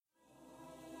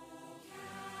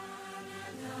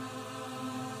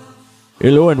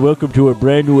Hello and welcome to a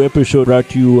brand new episode brought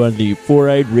to you on the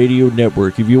Four-Eyed Radio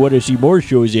Network. If you want to see more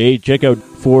shows, check out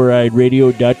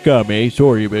foureyedradio.com,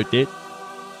 Sorry about that.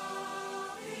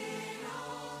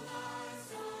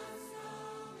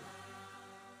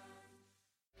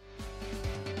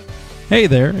 Hey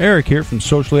there, Eric here from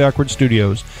Socially Awkward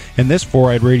Studios, and this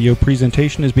Four-Eyed Radio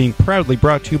presentation is being proudly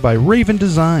brought to you by Raven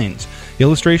Designs,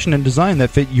 illustration and design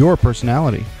that fit your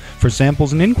personality. For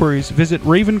samples and inquiries, visit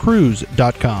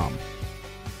ravencruise.com.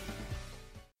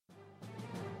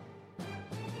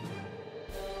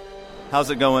 How's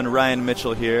it going? Ryan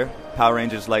Mitchell here. Power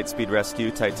Rangers Lightspeed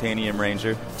Rescue, Titanium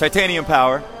Ranger. Titanium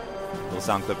Power. Little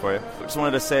sound clip for you. Just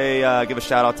wanted to say, give a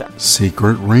shout out to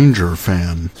Secret Ranger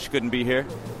fan. She couldn't be here,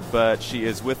 but she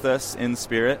is with us in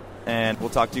spirit, and we'll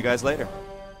talk to you guys later.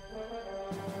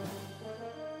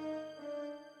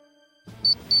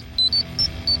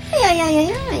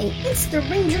 Hey, it's the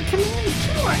Ranger Command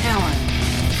Power Hour.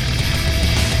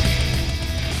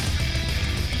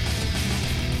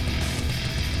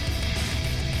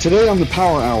 Today on the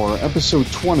Power Hour,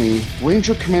 Episode 20,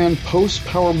 Ranger Command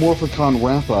Post-Power Morphicon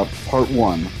Wrap-Up, Part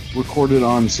 1, recorded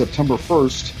on September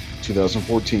 1st,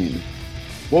 2014.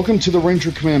 Welcome to the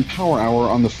Ranger Command Power Hour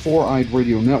on the Four-Eyed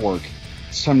Radio Network.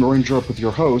 It's time to Ranger up with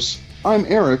your hosts. I'm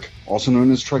Eric, also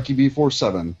known as Trekkie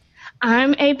B47.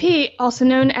 I'm AP, also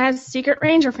known as Secret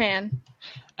Ranger Fan.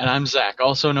 And I'm Zach,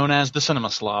 also known as the Cinema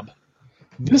Slob.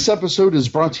 This episode is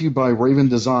brought to you by Raven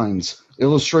Designs,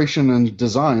 illustration and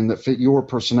design that fit your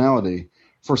personality.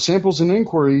 For samples and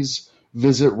inquiries,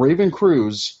 visit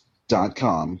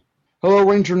ravencruise.com. Hello,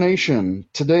 Ranger Nation.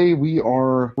 Today we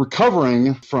are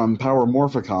recovering from Power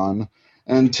Morphicon,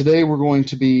 and today we're going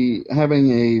to be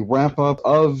having a wrap-up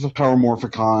of Power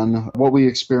Morphicon, what we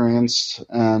experienced,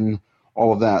 and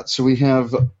all of that. So we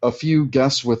have a few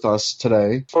guests with us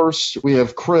today. First, we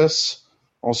have Chris,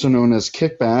 also known as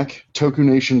Kickback,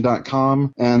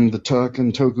 TokuNation.com, and the Tuk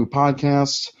and Toku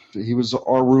podcast. He was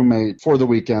our roommate for the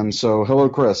weekend, so hello,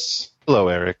 Chris. Hello,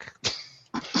 Eric.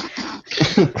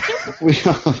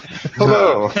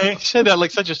 Hello. You said that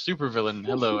like such a supervillain.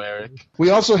 Hello, Eric.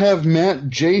 We also have Matt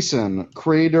Jason,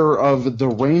 creator of The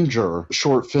Ranger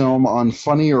short film on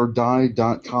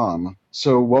funnyordie.com.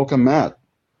 So welcome, Matt.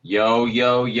 Yo.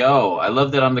 I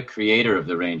love that I'm the creator of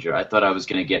The Ranger. I thought I was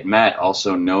going to get Matt,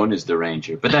 also known as The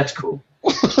Ranger, but that's cool.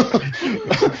 We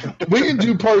can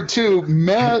do part 2.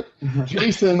 Matt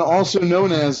Jason, also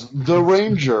known as The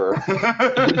Ranger.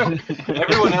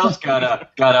 Everyone else got a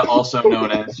also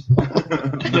known as.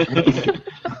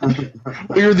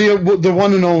 You're the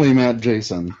one and only Matt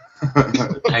Jason.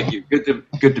 Thank you.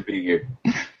 Good to be here.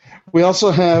 We also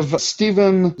have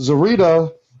Steven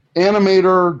Zarita,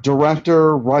 animator,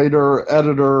 director, writer,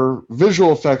 editor,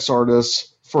 visual effects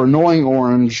artist for Annoying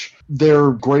Orange.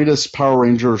 Their greatest Power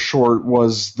Ranger short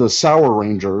was The Sour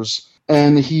Rangers.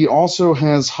 And he also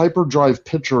has Hyperdrive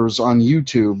Pictures on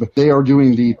YouTube. They are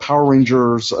doing the Power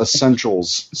Rangers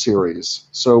Essentials series.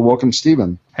 So welcome,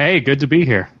 Steven. Hey, good to be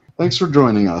here. Thanks for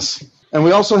joining us. And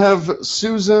we also have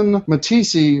Susan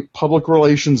Matisse, Public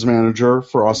Relations Manager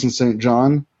for Austin St.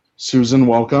 John. Susan,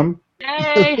 welcome.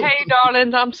 Hey,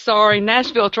 darling. I'm sorry.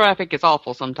 Nashville traffic is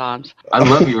awful sometimes. I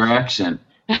love your accent.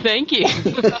 Thank you.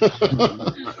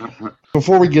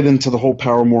 Before we get into the whole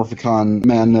Power Morphicon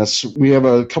madness, we have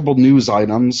a couple news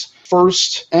items.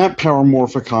 First, at Power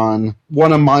Morphicon,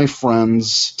 one of my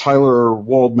friends, Tyler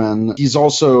Waldman, he's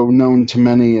also known to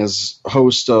many as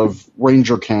host of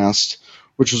RangerCast,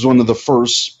 which was one of the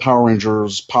first Power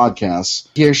Rangers podcasts.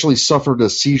 He actually suffered a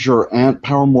seizure at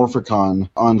Power Morphicon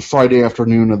on Friday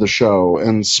afternoon of the show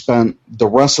and spent the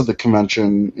rest of the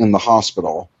convention in the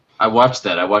hospital. I watched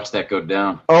that go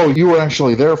down. Oh, you were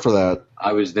actually there for that.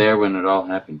 I was there when it all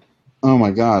happened. Oh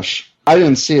my gosh. I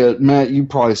didn't see it. Matt, you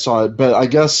probably saw it, but I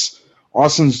guess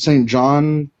Austin St.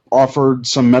 John offered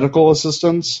some medical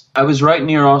assistance. I was right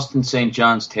near Austin St.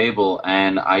 John's table,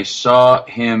 and I saw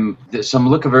him, some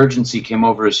look of urgency came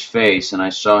over his face, and I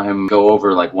saw him go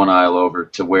over like one aisle over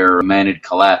to where a man had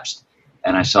collapsed,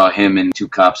 and I saw him and 2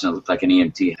 cops, and it looked like an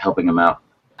EMT helping him out.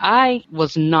 I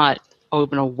was not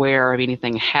even aware of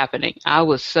anything happening. I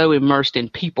was so immersed in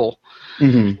people,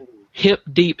 hip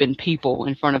deep in people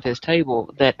in front of his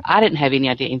table, that I didn't have any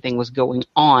idea anything was going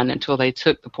on until they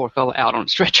took the poor fellow out on a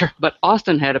stretcher. But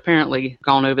Austin had apparently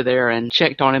gone over there and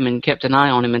checked on him and kept an eye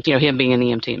on him, and him being an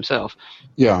EMT himself.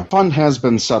 Yeah, fund has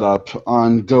been set up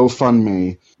on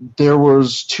GoFundMe. There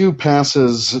was 2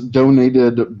 passes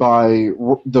donated by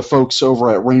the folks over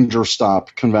at Ranger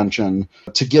Stop Convention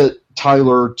to get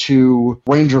Tyler to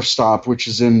Ranger Stop, which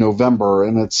is in November,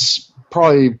 and it's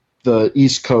probably the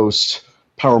East Coast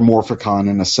Power Morphicon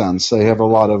in a sense. They have a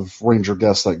lot of Ranger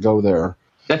guests that go there.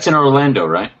 That's in Orlando,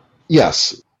 right?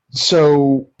 Yes.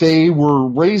 So they were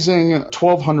raising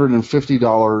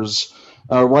 $1,250.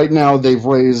 Right now they've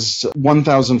raised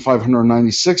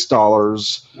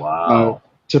 $1,596 Wow.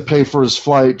 To pay for his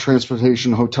flight,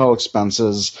 transportation, hotel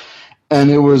expenses. And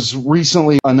it was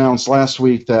recently announced last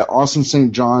week that Austin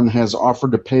St. John has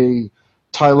offered to pay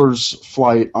Tyler's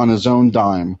flight on his own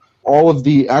dime. All of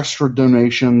the extra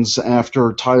donations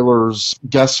after Tyler's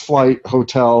guest flight,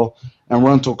 hotel, and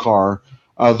rental car,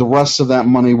 the rest of that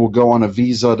money will go on a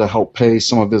visa to help pay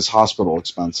some of his hospital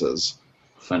expenses.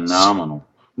 Phenomenal.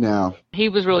 Yeah. He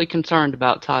was really concerned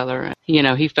about Tyler. You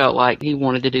know, he felt like he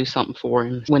wanted to do something for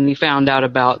him. When he found out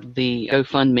about the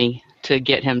GoFundMe to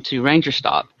get him to Ranger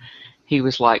Stop, he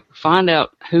was like, find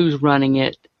out who's running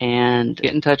it and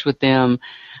get in touch with them.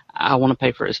 I want to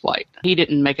pay for his flight. He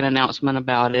didn't make an announcement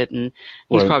about it, and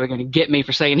he's probably going to get me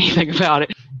for saying anything about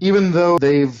it. Even though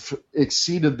they've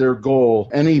exceeded their goal,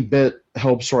 any bit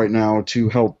helps right now to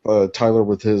help Tyler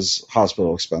with his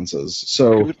hospital expenses.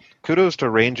 So kudos to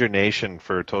Ranger Nation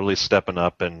for totally stepping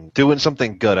up and doing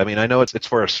something good. I mean, I know it's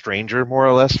for a stranger, more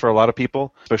or less, for a lot of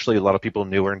people, especially a lot of people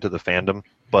newer into the fandom.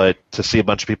 But to see a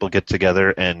bunch of people get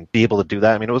together and be able to do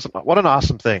that, I mean, what an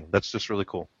awesome thing. That's just really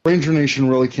cool. Ranger Nation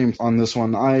really came on this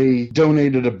one. I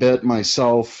donated a bit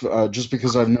myself just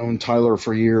because I've known Tyler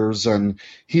for years, and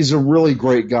he's a really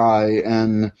great guy,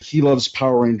 and he loves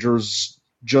Power Rangers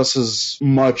just as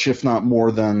much, if not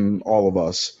more, than all of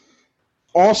us.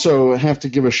 Also, I have to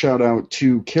give a shout-out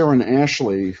to Karen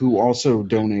Ashley, who also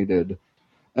donated.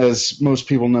 As most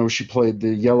people know, she played the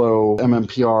yellow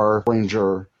MMPR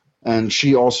Ranger, and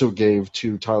she also gave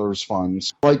to Tyler's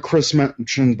funds. Like Chris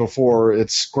mentioned before,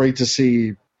 it's great to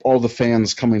see all the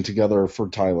fans coming together for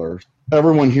Tyler.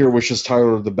 Everyone here wishes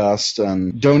Tyler the best,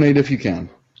 and donate if you can.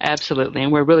 Absolutely,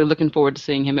 and we're really looking forward to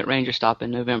seeing him at Ranger Stop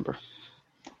in November.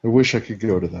 I wish I could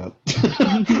go to that.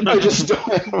 I just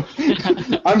don't.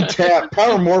 I'm tapped.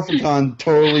 Power Morphicon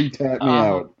totally tapped me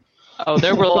out. Oh,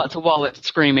 there were lots of wallets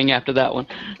screaming after that one.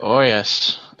 Oh,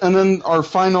 yes. And then our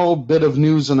final bit of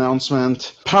news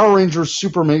announcement. Power Rangers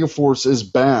Super Megaforce is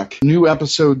back. New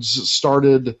episodes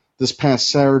started this past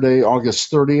Saturday,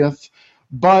 August 30th.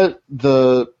 But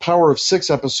the Power of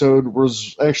 6 episode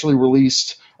was actually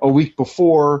released a week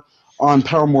before on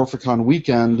Power Morphicon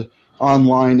weekend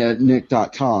online at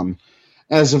nick.com.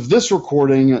 As of this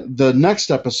recording, the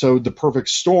next episode, The Perfect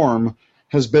Storm,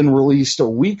 has been released a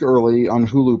week early on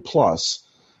Hulu Plus.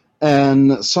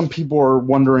 And some people are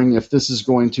wondering if this is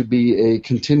going to be a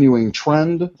continuing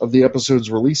trend of the episodes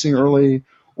releasing early,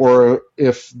 or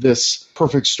if this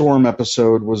Perfect Storm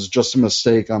episode was just a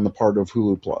mistake on the part of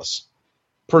Hulu Plus.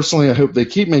 Personally, I hope they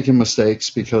keep making mistakes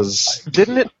because...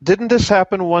 Didn't this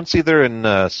happen once either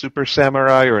in Super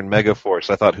Samurai or in Megaforce?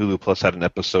 I thought Hulu Plus had an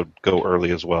episode go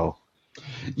early as well.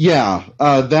 Yeah,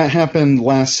 that happened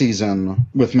last season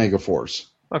with Megaforce.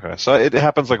 Okay, so it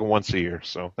happens like once a year,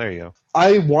 so there you go.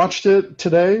 I watched it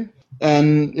today,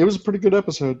 and it was a pretty good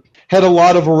episode. Had a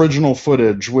lot of original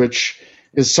footage, which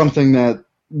is something that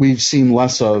we've seen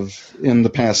less of in the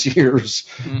past years.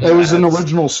 It was an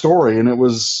original story, and it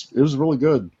was really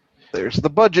good. There's the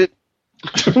budget.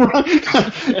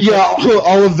 Yeah,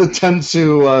 all of the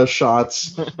Tensu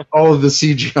shots, all of the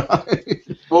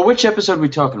CGI. Well, which episode are we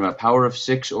talking about? Power of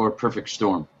 6 or Perfect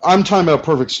Storm? I'm talking about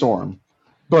Perfect Storm,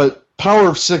 but Power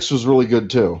of 6 was really good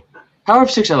too. Power of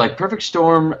 6 I like. Perfect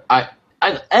Storm, I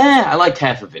liked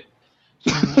half of it.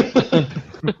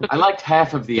 I liked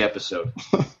half of the episode.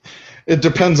 It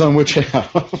depends on which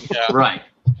half. Yeah. Right.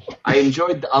 I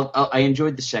enjoyed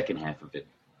the second half of it.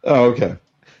 Oh, okay.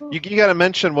 You got to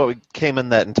mention what came in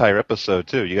that entire episode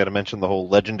too. You got to mention the whole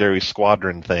legendary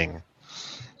squadron thing.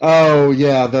 Oh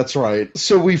yeah, that's right.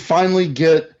 So we finally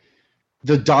get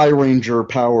the Die Ranger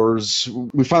powers.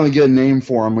 We finally get a name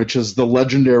for them, which is the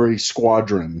Legendary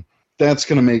Squadron. That's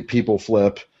going to make people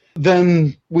flip.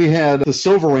 Then we had the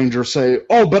Silver Ranger say,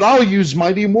 "Oh, but I'll use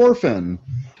Mighty Morphin,"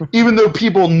 even though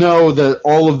people know that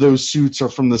all of those suits are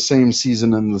from the same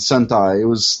season in the Sentai. It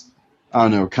was, I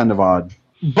don't know, kind of odd.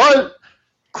 But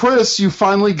Chris, you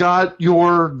finally got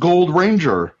your Gold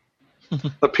Ranger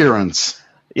appearance.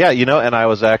 Yeah, and I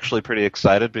was actually pretty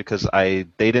excited because they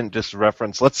didn't just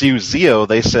reference, let's use Zeo,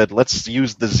 they said, let's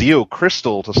use the Zeo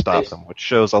Crystal to stop them, which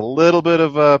shows a little bit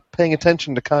of paying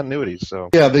attention to continuity. So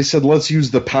yeah, they said, let's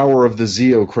use the power of the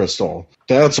Zeo Crystal.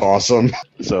 That's awesome.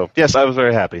 So, yes, I was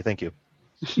very happy. Thank you.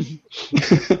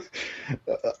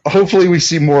 Hopefully we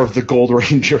see more of the Gold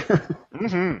Ranger.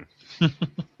 Mm-hmm.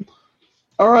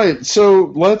 All right,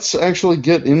 so let's actually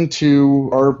get into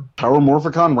our Power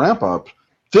Morphicon wrap-up.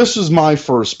 This was my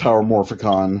first Power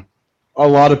Morphicon. a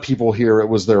lot of people here, it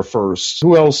was their first.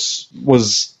 Who else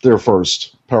was their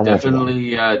first Power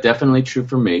Morphicon? Definitely true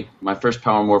for me. My first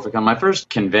Power Morphicon, my first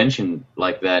convention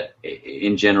like that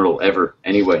in general ever,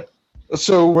 anyway.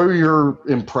 So what were your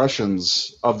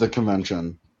impressions of the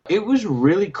convention? It was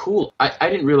really cool. I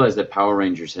didn't realize that Power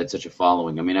Rangers had such a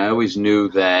following. I mean, I always knew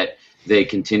that they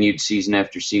continued season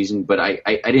after season, but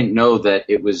I didn't know that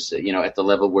it was, at the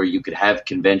level where you could have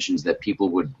conventions that people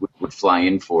would fly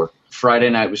in for. Friday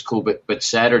night was cool, but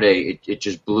Saturday it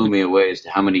just blew me away as to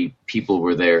how many people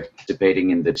were there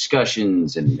participating in the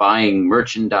discussions and buying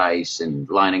merchandise and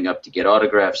lining up to get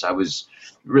autographs.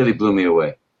 Really blew me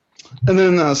away. And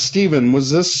then, Steven,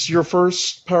 was this your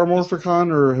first Power Morphicon,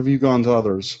 or have you gone to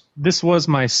others? This was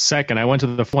my second. I went to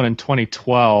the one in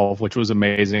 2012, which was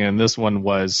amazing, and this one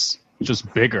was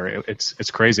just bigger. It's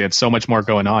crazy. It's so much more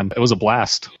going on. It was a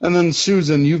blast. And then,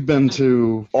 Susan, you've been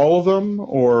to all of them,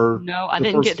 or? No, I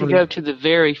didn't get to go to the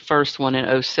very first one in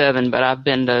 2007, but I've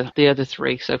been to the other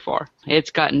three so far.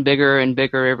 It's gotten bigger and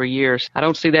bigger every year. I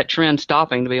don't see that trend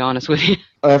stopping, to be honest with you.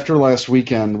 After last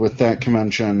weekend with that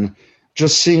convention,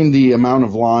 just seeing the amount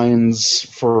of lines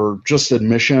for just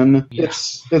admission,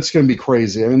 it's going to be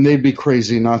crazy. I mean, they'd be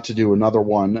crazy not to do another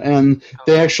one. And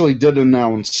they actually did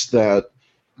announce that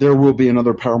there will be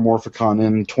another Power Morphicon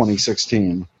in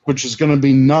 2016, which is going to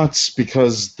be nuts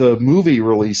because the movie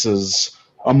releases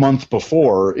a month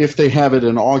before, if they have it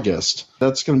in August.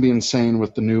 That's going to be insane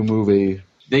with the new movie.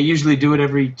 They usually do it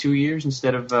every 2 years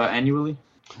instead of annually?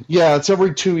 Yeah, it's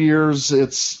every 2 years.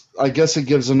 I guess it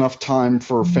gives enough time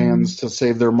for fans to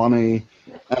save their money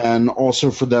and also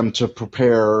for them to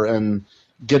prepare and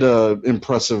get a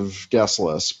impressive guest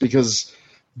list, because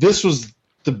this was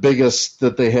the biggest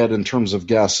that they had in terms of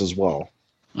guests as well.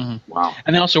 Mm-hmm. Wow.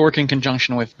 And they also work in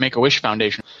conjunction with Make-A-Wish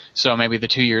Foundation. So maybe the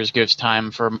 2 years gives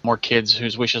time for more kids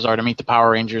whose wishes are to meet the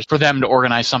Power Rangers, for them to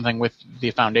organize something with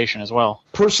the foundation as well.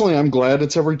 Personally, I'm glad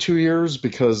it's every 2 years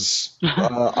because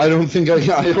I don't think I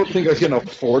can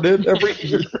afford it every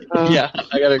year. Yeah,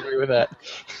 I gotta agree with that.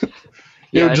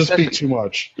 It would just be too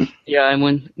much. Yeah, and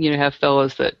when you have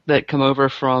fellows that come over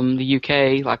from the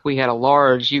UK, like we had a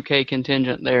large UK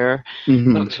contingent there,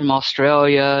 folks from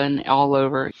Australia and all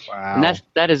over. Wow. And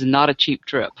that is not a cheap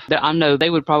trip. I know they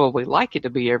would probably like it to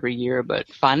be every year, but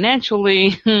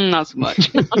financially, not so much.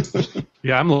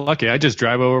 Yeah, I'm lucky. I just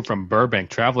drive over from Burbank.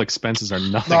 Travel expenses are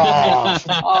nothing.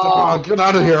 Oh, get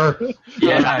out of here.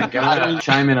 Yeah, I gotta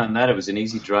chime in on that. It was an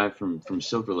easy drive from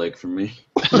Silver Lake for me.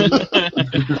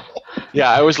 Yeah,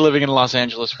 I was living in Los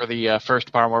Angeles for the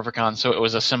first Power Morphicon, so it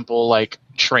was a simple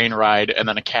train ride and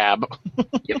then a cab.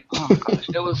 Yep. Oh, gosh.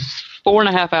 It was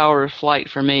 4.5 hour flight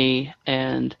for me,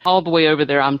 and all the way over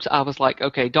there, I was like,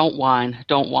 okay, don't whine,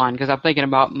 because I'm thinking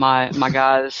about my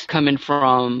guys coming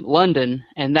from London,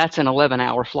 and that's an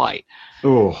 11-hour flight.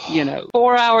 Ooh.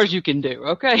 4 hours you can do,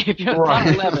 okay? If you're not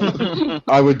 11.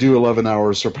 I would do 11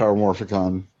 hours for Power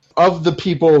Morphicon. Of the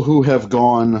people who have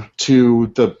gone to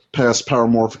the past Power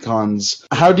Morphicons,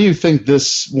 how do you think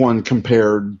this one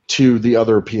compared to the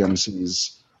other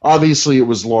PMCs? Obviously, it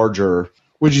was larger.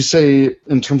 Would you say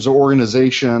in terms of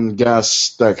organization,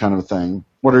 guests, that kind of thing?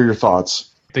 What are your thoughts?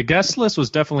 The guest list was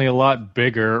definitely a lot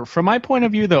bigger. From my point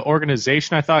of view, the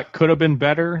organization I thought could have been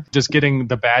better. Just getting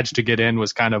the badge to get in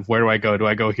was kind of, where do I go? Do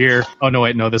I go here? Oh, no,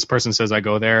 wait, no, this person says I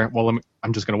go there. Well,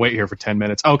 I'm just going to wait here for 10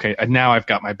 minutes. Okay, and now I've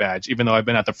got my badge, even though I've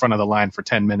been at the front of the line for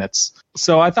 10 minutes.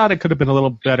 So I thought it could have been a little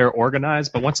better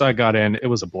organized, but once I got in, it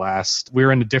was a blast. We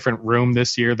were in a different room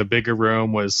this year. The bigger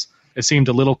room it seemed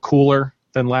a little cooler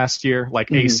than last year.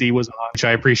 AC was on, which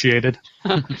I appreciated,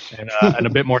 and a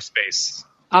bit more space.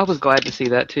 I was glad to see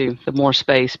that too, the more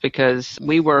space, because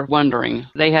we were wondering.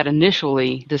 They had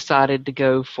initially decided to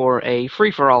go for a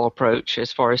free-for-all approach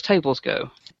as far as tables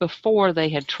go. Before, they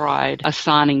had tried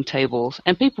assigning tables,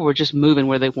 and people were just moving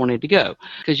where they wanted to go,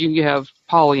 because you have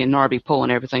Paulie and Narby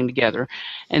pulling everything together,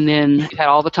 and then you had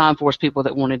all the Time Force people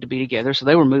that wanted to be together, so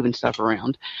they were moving stuff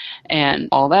around and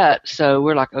all that. So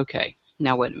we're like, okay,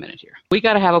 now wait a minute here. We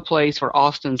got to have a place for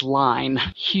Austin's line,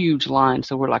 huge line,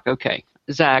 so we're like, okay.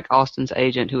 Zach, Austin's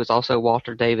agent, who is also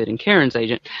Walter, David, and Karen's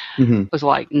agent, was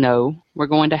like, no, we're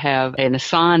going to have an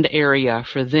assigned area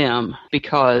for them,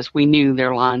 because we knew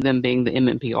their line, them being the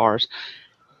MMPRs,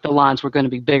 the lines were going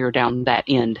to be bigger down that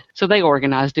end. So they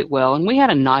organized it well, and we had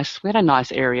a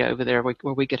nice area over there where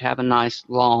we could have a nice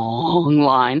long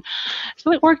line.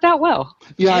 So it worked out well.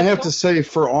 Yeah, I have to say,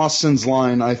 for Austin's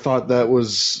line, I thought that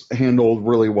was handled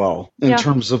really well in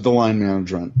terms of the line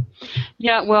management.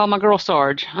 Yeah, well, my girl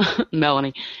Sarge,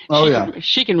 Melanie,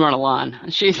 she can run a line.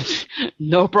 She's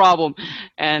no problem.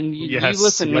 And you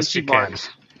listen when she barks.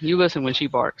 You listen when she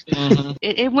barks.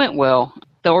 It went well.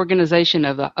 the organization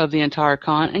of the entire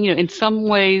con. And, in some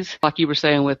ways, like you were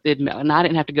saying with and I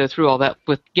didn't have to go through all that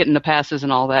with getting the passes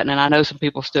and all that. And I know some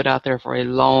people stood out there for a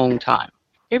long time.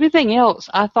 Everything else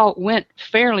I thought went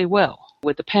fairly well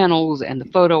with the panels and the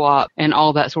photo op and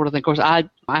all that sort of thing. Of course, I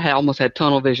had almost had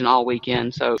tunnel vision all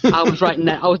weekend, so I was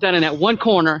I was down in that one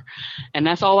corner, and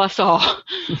that's all I saw.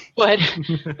 But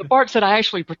the parts that I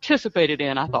actually participated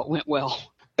in, I thought went well.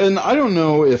 And I don't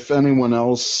know if anyone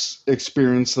else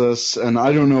experienced this, and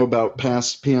I don't know about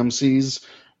past PMCs,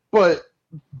 but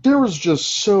there was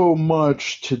just so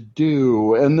much to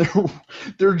do, and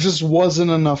there just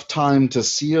wasn't enough time to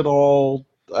see it all.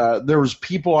 There was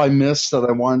people I missed that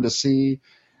I wanted to see.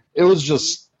 It was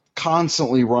just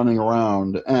constantly running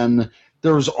around, and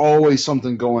there was always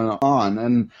something going on.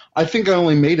 And I think I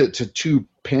only made it to 2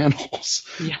 panels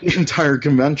the entire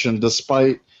convention,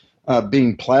 despite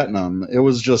being platinum. It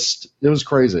was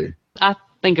crazy. I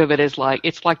think of it as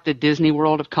it's like the Disney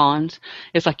World of cons.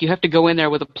 It's like you have to go in there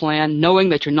with a plan, knowing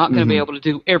that you're not going to be able to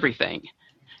do everything.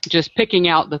 Just picking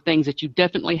out the things that you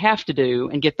definitely have to do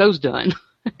and get those done.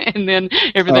 And then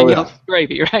everything else is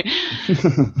gravy, right?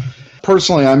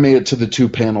 Personally, I made it to the 2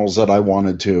 panels that I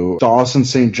wanted to. The Austin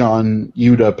St. John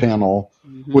Utah panel,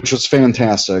 which was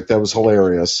fantastic. That was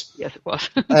hilarious. Yes, it was.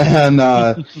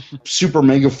 And Super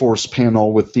Mega Force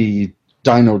panel with the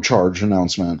Dino Charge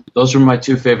announcement. Those were my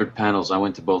 2 favorite panels. I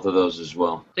went to both of those as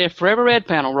well. The Forever Red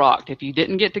panel rocked. If you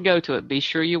didn't get to go to it, be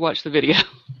sure you watch the video.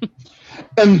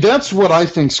 And that's what I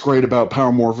think's great about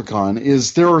Power Morphicon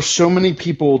is there are so many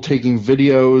people taking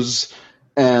videos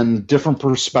and different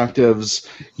perspectives.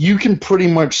 You can pretty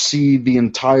much see the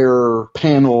entire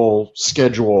panel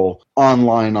schedule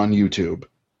online on YouTube.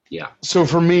 Yeah. So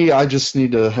for me, I just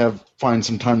need to find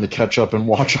some time to catch up and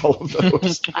watch all of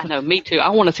those. I know, me too. I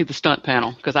want to see the stunt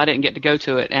panel because I didn't get to go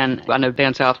to it. And I know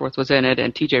Dan Southworth was in it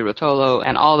and TJ Rotolo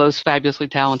and all those fabulously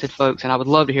talented folks. And I would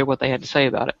love to hear what they had to say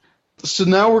about it. So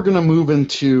now we're going to move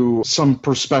into some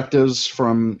perspectives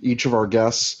from each of our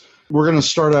guests. We're going to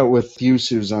start out with you,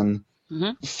 Susan.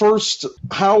 First,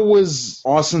 how was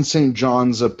Austin St.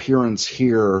 John's appearance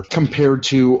here compared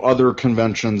to other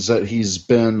conventions that he's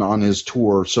been on his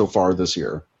tour so far this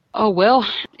year? Oh, well,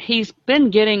 he's been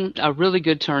getting a really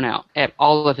good turnout at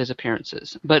all of his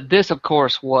appearances. But this, of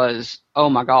course, was, oh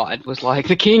my God, was like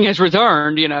the king has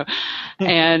returned,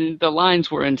 and the lines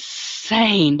were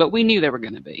insane, but we knew they were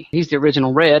going to be. He's the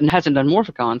original Red and hasn't done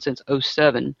Morphicon since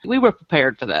 2007. We were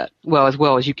prepared for that, well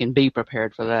as you can be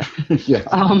prepared for that.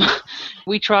 Yeah.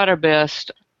 We tried our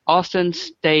best. Austin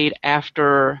stayed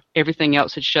after everything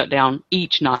else had shut down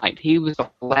each night. He was the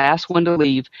last one to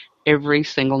leave every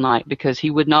single night because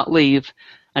he would not leave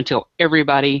until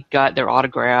everybody got their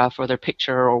autograph or their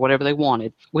picture or whatever they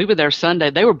wanted. We were there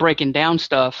Sunday. They were breaking down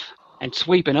stuff and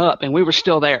sweeping up, and we were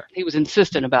still there. He was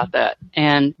insistent about that.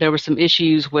 And there were some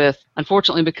issues with,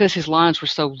 unfortunately, because his lines were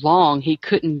so long, he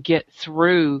couldn't get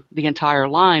through the entire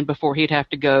line before he'd have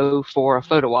to go for a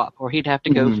photo op or he'd have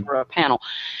to go for a panel.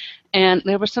 And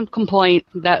there was some complaint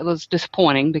that was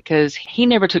disappointing because he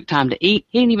never took time to eat.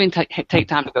 He didn't even take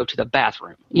time to go to the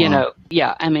bathroom. You know,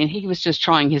 I mean, he was just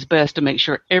trying his best to make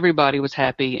sure everybody was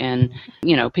happy and,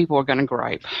 people were going to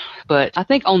gripe. But I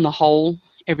think on the whole,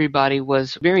 everybody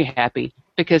was very happy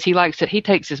because he likes it. He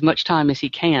takes as much time as he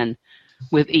can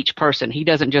with each person. He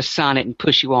doesn't just sign it and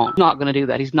push you on. He's not going to do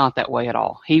that. He's not that way at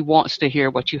all. He wants to hear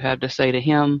what you have to say to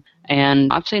him.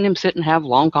 And I've seen him sit and have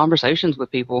long conversations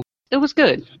with people. It was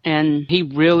good, and he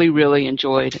really, really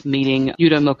enjoyed meeting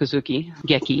Yuta Mochizuki,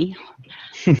 Geki.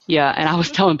 Yeah, and I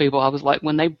was telling people, I was like,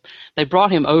 when they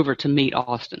brought him over to meet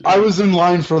Austin. I was in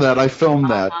line for that. I filmed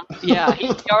that. Yeah, he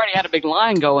already had a big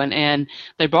line going, and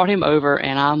they brought him over,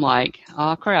 and I'm like,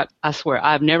 oh, crap. I swear,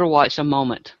 I've never watched a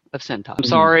moment of Sentai. I'm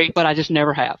sorry, but I just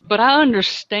never have. But I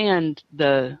understand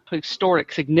the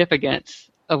historic significance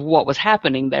of what was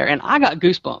happening there. And I got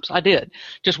goosebumps. I did.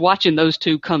 Just watching those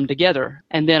two come together.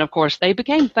 And then, of course, they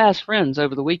became fast friends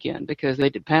over the weekend because they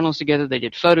did panels together. They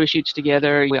did photo shoots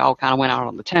together. We all kind of went out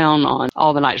on the town on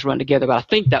all the nights run together, but I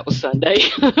think that was Sunday.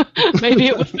 Maybe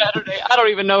it was Saturday. I don't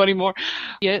even know anymore.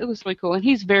 Yeah, it was really cool. And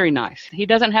he's very nice. He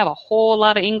doesn't have a whole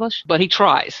lot of English, but he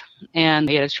tries. And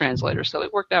he had his translator, so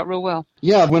it worked out real well.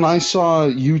 Yeah, when I saw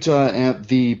Yuta at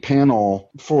the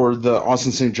panel for the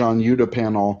Austin St. John Yuta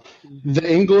panel,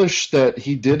 the English that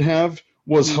he did have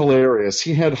was hilarious.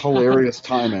 He had hilarious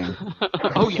timing.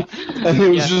 Oh, yeah. And it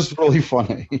was just really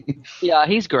funny. Yeah,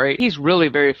 he's great. He's really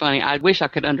very funny. I wish I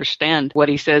could understand what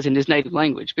he says in his native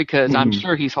language because I'm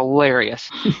sure he's hilarious.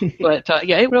 But,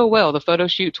 yeah, it went real well. The photo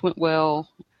shoots went well.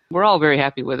 We're all very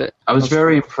happy with it. I was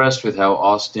very impressed with how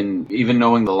Austin, even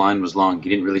knowing the line was long, he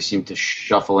didn't really seem to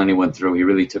shuffle anyone through. He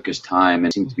really took his time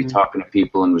and seemed to be talking to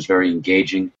people and was very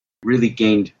engaging. Really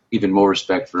gained even more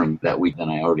respect for him that week than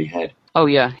I already had. Oh,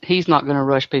 yeah. He's not going to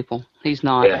rush people. He's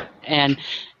not. Yeah. And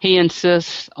he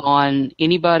insists on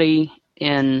anybody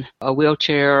in a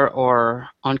wheelchair or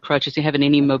on crutches, having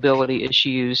any mobility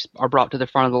issues, are brought to the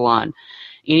front of the line.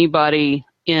 Anybody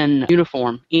in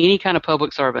uniform, any kind of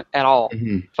public servant at all,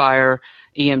 fire,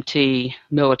 EMT,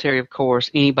 military, of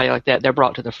course, anybody like that, they're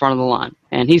brought to the front of the line.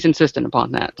 And he's insistent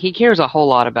upon that. He cares a whole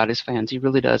lot about his fans. He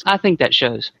really does. I think that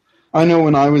shows. I know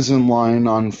when I was in line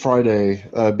on Friday,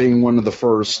 being one of the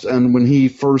first, and when he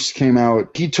first came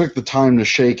out, he took the time to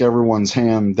shake everyone's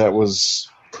hand that was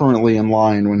currently in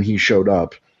line when he showed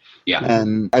up. Yeah.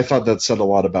 And I thought that said a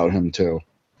lot about him, too.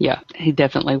 Yeah, he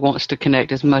definitely wants to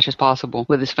connect as much as possible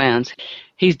with his fans.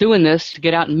 He's doing this to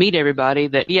get out and meet everybody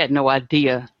that he had no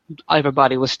idea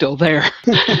everybody was still there.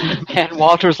 And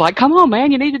Walter's like, come on,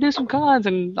 man, you need to do some cons.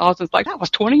 And Austin's like, that was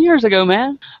 20 years ago,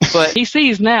 man. But he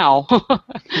sees now.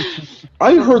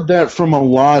 I heard that from a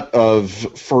lot of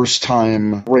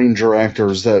first-time Ranger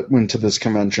actors that went to this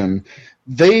convention.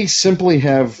 They simply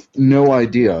have no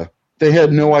idea. They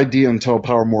had no idea until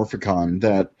Power Morphicon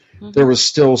that there was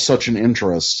still such an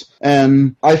interest.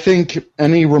 And I think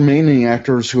any remaining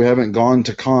actors who haven't gone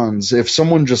to cons, if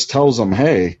someone just tells them,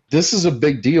 hey, this is a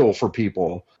big deal for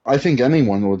people, I think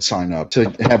anyone would sign up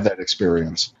to have that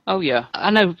experience. Oh, yeah.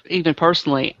 I know even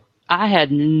personally, I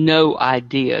had no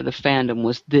idea the fandom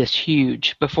was this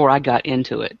huge before I got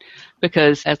into it.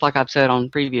 Because, as like I've said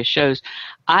on previous shows,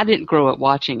 I didn't grow up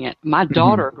watching it. My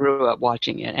daughter grew up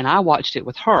watching it, and I watched it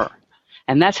with her.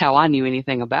 And that's how I knew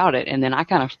anything about it. And then I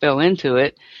kind of fell into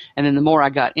it. And then the more I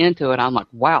got into it, I'm like,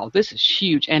 wow, this is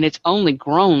huge. And it's only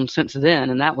grown since then.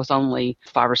 And that was only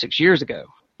 5 or 6 years ago.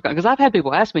 Because I've had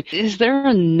people ask me, is there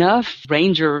enough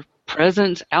Ranger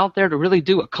presence out there to really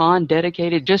do a con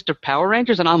dedicated just to Power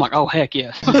Rangers? And I'm like, oh, heck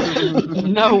yes.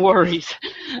 No worries.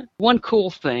 One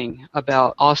cool thing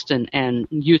about Austin and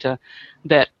Yuta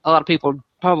that a lot of people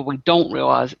probably don't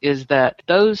realize is that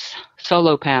those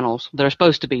solo panels, there are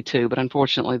supposed to be 2, but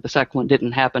unfortunately the second one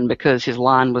didn't happen because his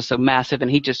line was so massive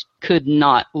and he just could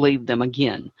not leave them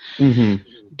again.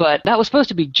 But that was supposed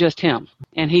to be just him.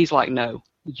 And he's like, no,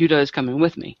 Yuta is coming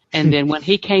with me. And then when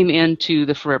he came into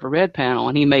the Forever Red panel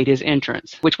and he made his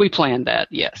entrance, which we planned that,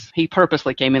 yes. He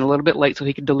purposely came in a little bit late so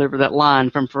he could deliver that line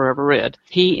from Forever Red.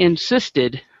 He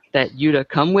insisted that Yuta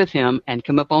come with him and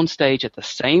come up on stage at the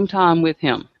same time with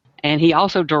him. And he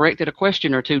also directed a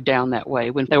question or two down that way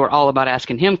when they were all about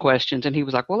asking him questions. And he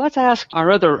was like, well, let's ask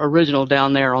our other original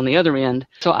down there on the other end.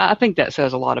 So I think that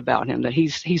says a lot about him, that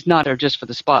he's not there just for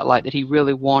the spotlight, that he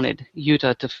really wanted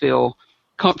Yuta to feel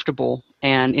comfortable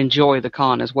and enjoy the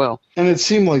con as well. And it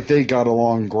seemed like they got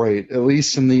along great, at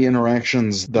least in the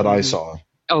interactions that I saw.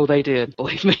 Oh, they did,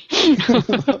 believe me.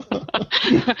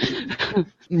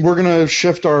 We're going to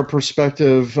shift our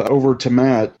perspective over to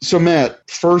Matt. So, Matt,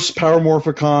 first Power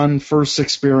Morphicon, first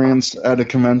experience at a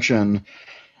convention,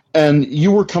 and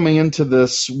you were coming into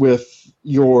this with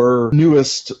your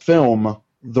newest film,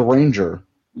 The Ranger.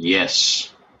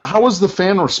 Yes. How was the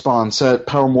fan response at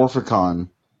Power Morphicon?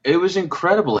 It was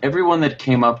incredible. Everyone that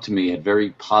came up to me had very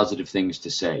positive things to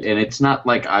say. And it's not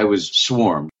like I was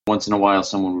swarmed. Once in a while,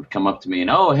 someone would come up to me and,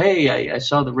 oh, hey, I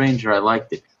saw The Ranger. I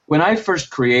liked it. When I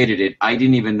first created it, I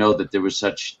didn't even know that there was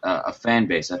such a fan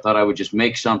base. I thought I would just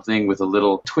make something with a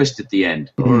little twist at the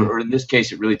end. Or in this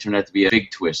case, it really turned out to be a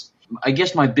big twist. I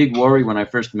guess my big worry when I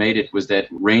first made it was that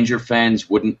Ranger fans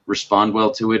wouldn't respond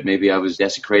well to it. Maybe I was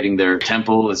desecrating their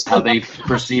temple as how they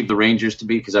perceived the Rangers to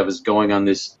be because I was going on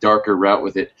this darker route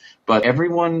with it. But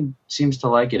everyone seems to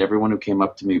like it. Everyone who came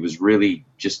up to me was really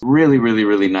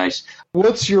nice.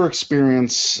 What's your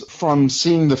experience from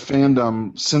seeing the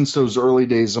fandom since those early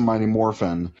days of Mighty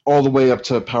Morphin all the way up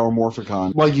to Power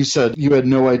Morphicon? Like you said, you had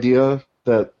no idea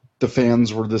that the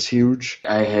fans were this huge?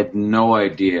 I had no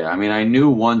idea. I mean, I knew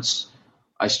once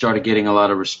I started getting a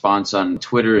lot of response on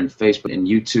Twitter and Facebook and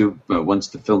YouTube, once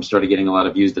the film started getting a lot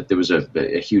of views, that there was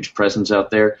a huge presence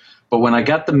out there. But when I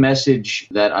got the message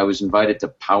that I was invited to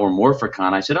Power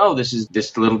Morphicon, I said, oh, this is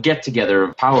this little get-together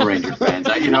of Power Ranger fans.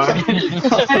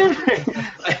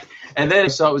 And then I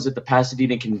saw it was at the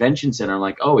Pasadena Convention Center. I'm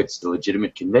like, oh, it's the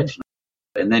legitimate convention.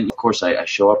 And then, of course, I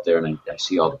show up there and I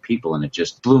see all the people, and it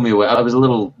just blew me away. I was a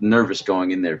little nervous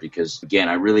going in there because, again,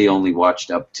 I really only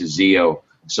watched up to Zeo.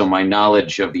 So my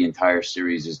knowledge of the entire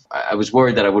series is, I was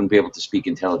worried that I wouldn't be able to speak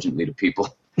intelligently to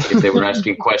people if they were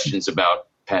asking questions about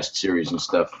past series and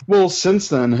stuff. Well, since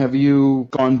then, have you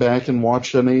gone back and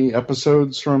watched any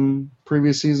episodes from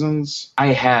previous seasons? I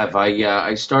have.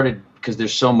 I started, because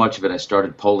there's so much of it, I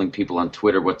started polling people on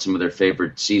Twitter what some of their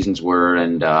favorite seasons were,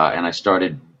 and I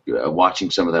started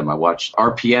watching some of them. I watched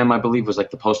RPM, I believe, was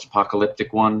like the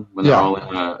post-apocalyptic one when they're all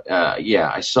in.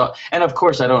 I saw, and of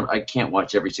course I can't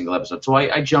watch every single episode, so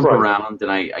I jump around,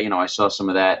 and I saw some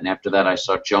of that, and after that I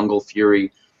saw Jungle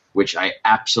Fury, which I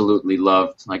absolutely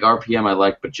loved. Like RPM I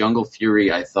liked, but Jungle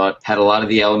Fury I thought had a lot of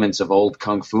the elements of old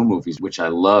kung fu movies, which I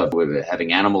loved, with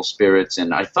having animal spirits,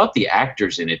 and I thought the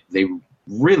actors in it, they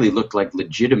really looked like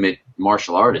legitimate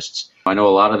martial artists. I know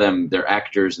a lot of them, they're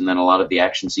actors, and then a lot of the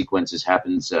action sequences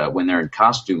happens when they're in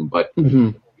costume, but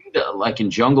like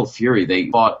in Jungle Fury, they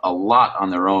fought a lot on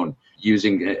their own,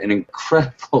 using an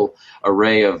incredible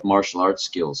array of martial arts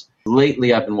skills.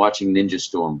 Lately, I've been watching Ninja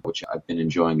Storm, which I've been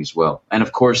enjoying as well. And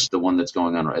of course, the one that's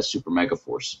going on as Super Mega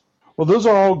Force. Well, those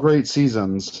are all great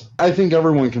seasons. I think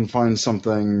everyone can find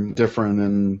something different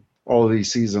in all of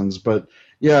these seasons, but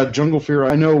yeah, Jungle Fury,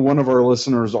 I know one of our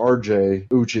listeners, RJ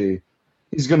Uchi,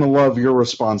 he's going to love your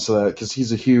response to that because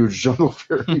he's a huge Jungle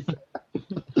Fury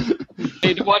fan.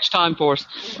 Need to watch Time Force.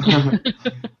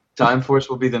 Time Force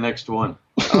will be the next one.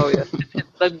 Oh,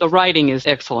 yeah. The writing is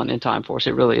excellent in Time Force.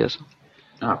 It really is.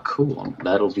 Oh, cool.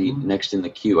 That'll be next in the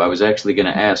queue. I was actually going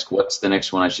to ask what's the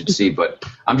next one I should see, but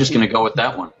I'm just going to go with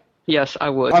that one. Yes, I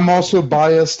would. I'm also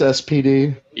biased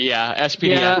SPD. Yeah,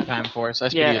 SPD and Time Force.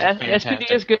 SPD is fantastic.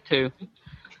 SPD is good, too.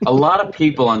 A lot of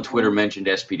people on Twitter mentioned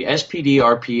SPD. SPD,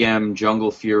 RPM, Jungle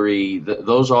Fury,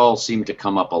 those all seem to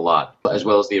come up a lot, as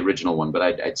well as the original one. But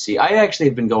I'd see. I actually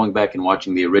have been going back and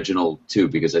watching the original, too,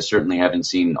 because I certainly haven't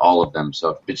seen all of them.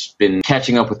 So it's been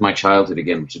catching up with my childhood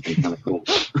again, which has been kind of cool.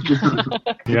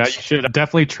 Yeah, you should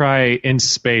definitely try In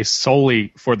Space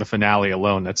solely for the finale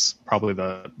alone. That's probably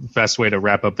the best way to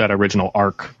wrap up that original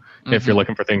arc if you're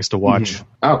looking for things to watch.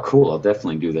 Oh, cool. I'll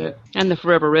definitely do that. And the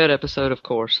Forever Red episode, of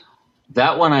course.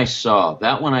 That one I saw.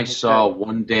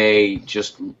 One day,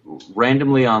 just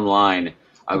randomly online.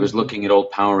 I was looking at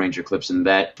old Power Ranger clips, and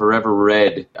that Forever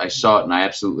Red, I saw it, and I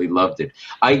absolutely loved it.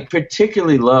 I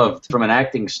particularly loved, from an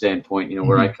acting standpoint,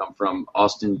 where I come from,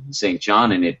 Austin St.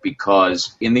 John in it,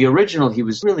 because in the original, he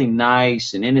was really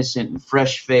nice and innocent and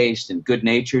fresh-faced and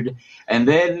good-natured. And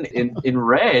then in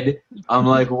Red, I'm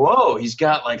like, whoa, he's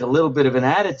got like a little bit of an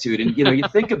attitude. And, you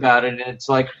think about it, and it's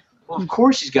like, well, of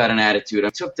course he's got an attitude.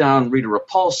 I took down Rita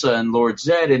Repulsa and Lord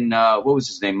Zed and, what was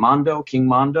his name, Mondo? King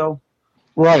Mondo?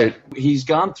 Right. He's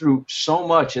gone through so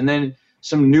much, and then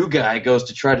some new guy goes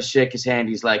to try to shake his hand.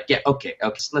 He's like, yeah, okay,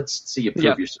 let's see you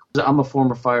prove yourself. I'm a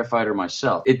former firefighter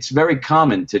myself. It's very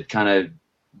common to kind of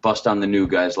bust on the new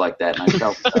guys like that, and I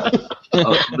felt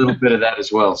a little bit of that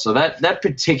as well. So that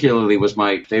particularly was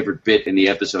my favorite bit in the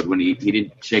episode, when he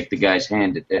didn't shake the guy's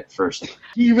hand at first.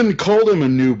 He even called him a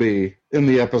newbie in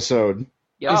the episode.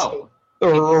 Oh.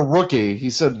 Or a rookie.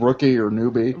 He said rookie or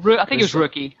newbie. I think it was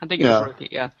rookie.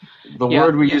 Yeah. The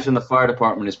word we use in the fire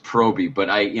department is probie, but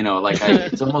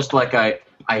it's almost like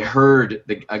I heard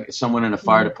someone in a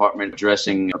fire department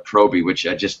addressing a probie, which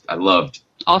I loved.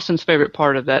 Austin's favorite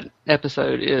part of that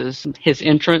episode is his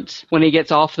entrance when he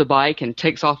gets off the bike and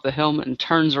takes off the helmet and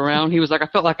turns around. He was like, I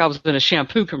felt like I was in a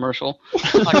shampoo commercial.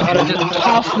 Like I had to just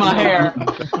toss my hair.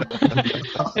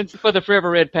 And for the Forever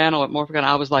Red panel at Morphicon,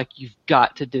 I was like, you've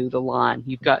got to do the line.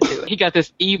 You've got to. He got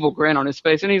this evil grin on his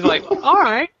face, and he's like, all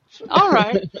right.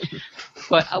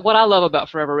 But what I love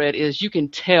about Forever Red is you can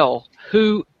tell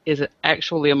who is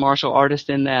actually a martial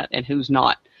artist in that and who's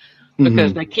not.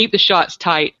 Because they keep the shots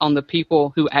tight on the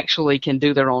people who actually can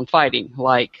do their own fighting,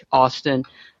 like Austin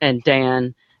and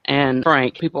Dan and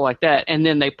Frank, people like that. And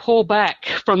then they pull back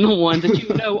from the ones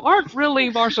that aren't really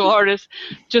martial artists,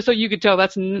 just so you can tell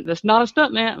that's not a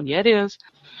stuntman. Yeah, it is.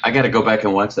 I got to go back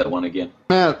and watch that one again.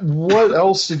 Matt, what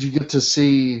else did you get to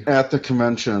see at the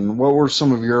convention? What were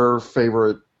some of your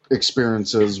favorite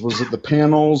experiences? Was it the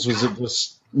panels? Was it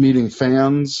just meeting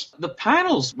fans? The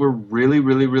panels were really,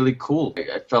 really, really cool.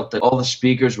 I felt that all the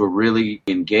speakers were really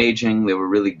engaging. They were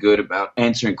really good about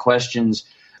answering questions.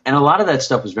 And a lot of that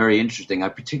stuff was very interesting. I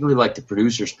particularly liked the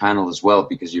producers panel as well,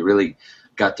 because you really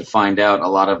got to find out a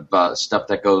lot of stuff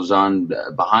that goes on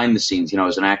behind the scenes.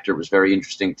 As an actor, it was very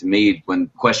interesting to me when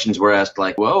questions were asked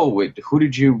like, who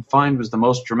did you find was the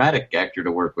most dramatic actor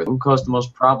to work with? Who caused the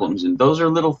most problems? And those are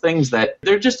little things that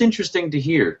they're just interesting to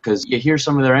hear, because you hear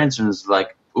some of their answers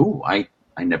like, ooh, I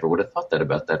never would have thought that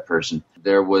about that person.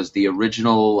 There was the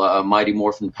original Mighty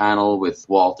Morphin panel with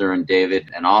Walter and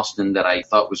David and Austin that I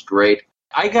thought was great.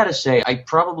 I gotta say, I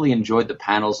probably enjoyed the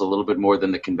panels a little bit more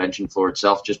than the convention floor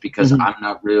itself, just because I'm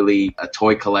not really a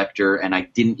toy collector, and I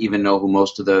didn't even know who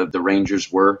most of the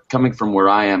Rangers were. Coming from where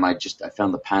I am, I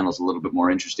found the panels a little bit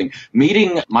more interesting.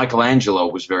 Meeting Michelangelo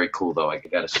was very cool, though, I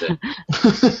gotta say.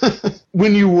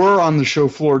 When you were on the show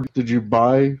floor, did you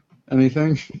buy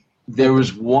anything? There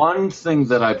was one thing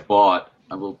that I bought.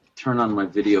 I will turn on my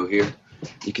video here.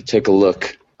 You could take a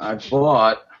look. I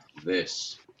bought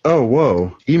this. Oh,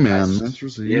 whoa. E-Man.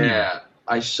 Yeah,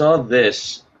 I saw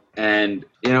this, and,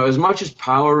 as much as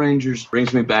Power Rangers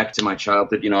brings me back to my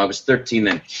childhood, I was 13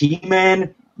 then,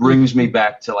 He-Man brings me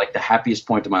back to, the happiest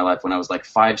point of my life when I was,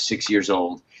 5, 6 years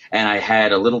old, and I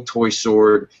had a little toy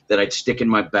sword that I'd stick in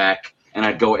my back, and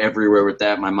I'd go everywhere with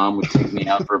that. My mom would take me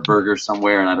out for a burger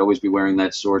somewhere, and I'd always be wearing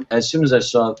that sword. As soon as I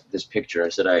saw this picture, I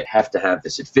said, I have to have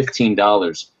this. At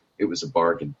 $15, it was a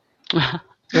bargain.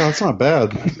 Yeah, that's not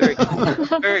bad. Very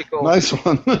cool. Very cool. Nice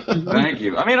one. Thank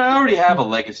you. I mean, I already have a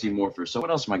Legacy Morpher, so what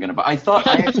else am I going to buy? I thought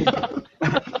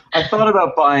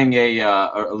about buying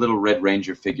a little Red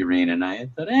Ranger figurine, and I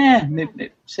thought, maybe,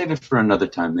 save it for another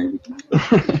time, maybe.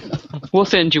 We'll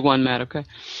send you one, Matt, okay?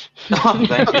 Oh,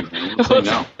 thank you. Man. We'll say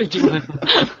no.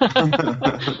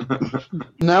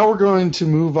 Now we're going to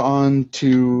move on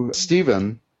to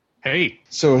Steven. Hey.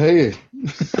 So, hey.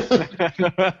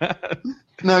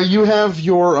 Now, you have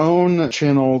your own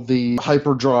channel, the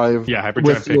Hyperdrive. Yeah,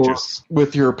 Hyperdrive Pictures.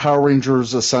 With your Power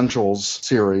Rangers Essentials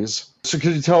series. So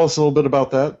could you tell us a little bit about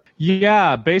that?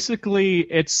 Yeah, basically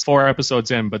it's 4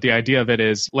 episodes in, but the idea of it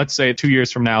is, let's say 2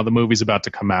 years from now, the movie's about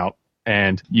to come out,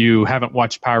 and you haven't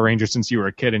watched Power Rangers since you were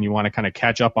a kid, and you want to kind of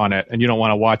catch up on it, and you don't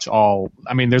want to watch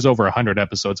there's over 100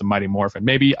 episodes of Mighty Morphin.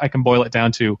 Maybe I can boil it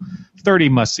down to 30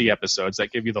 must-see episodes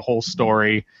that give you the whole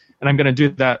story. And I'm going to do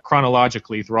that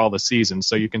chronologically through all the seasons.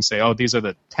 So you can say, oh, these are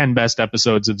the 10 best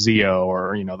episodes of Zeo,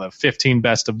 or, the 15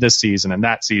 best of this season and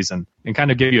that season, and kind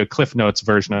of give you a Cliff Notes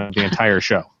version of the entire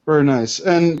show. Very nice.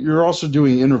 And you're also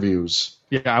doing interviews.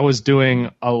 Yeah, I was doing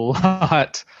a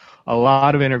lot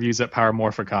of interviews at Power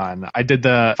Morphicon. I did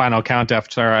the final count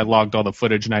after I logged all the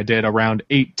footage, and I did around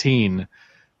 18,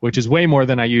 which is way more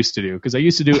than I used to do, because I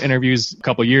used to do interviews a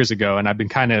couple years ago, and I've been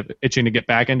kind of itching to get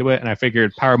back into it, and I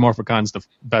figured Power Morphicon's the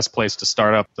best place to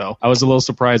start up, though. I was a little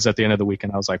surprised at the end of the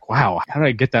weekend. I was like, wow, how did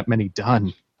I get that many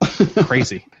done?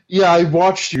 Crazy. Yeah, I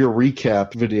watched your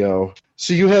recap video.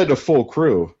 So you had a full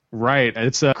crew. Right.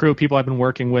 It's a crew of people I've been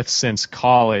working with since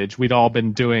college. We'd all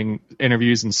been doing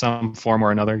interviews in some form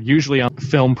or another, usually on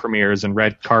film premieres and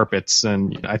red carpets.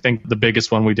 And I think the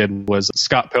biggest one we did was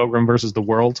Scott Pilgrim versus the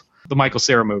World, the Michael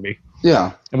Cera movie.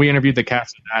 Yeah. And we interviewed the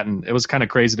cast of that, and it was kind of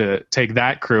crazy to take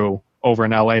that crew over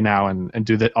in LA now and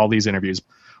do all these interviews.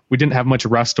 We didn't have much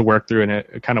rust to work through, and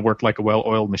it kind of worked like a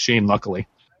well-oiled machine, luckily.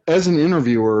 As an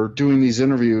interviewer doing these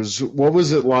interviews, what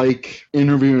was it like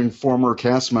interviewing former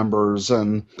cast members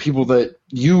and people that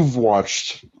you've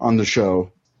watched on the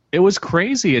show? It was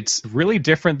crazy. It's really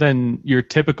different than your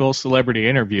typical celebrity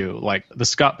interview. Like the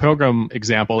Scott Pilgrim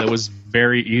example, it was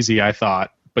very easy, I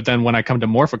thought. But then when I come to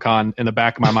Morphicon, in the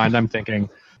back of my mind, I'm thinking,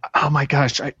 oh my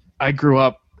gosh, I grew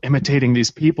up imitating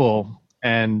these people,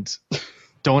 and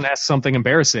don't ask something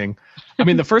embarrassing. I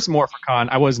mean, the first Morphicon,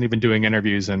 I wasn't even doing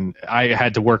interviews, and I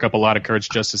had to work up a lot of courage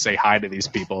just to say hi to these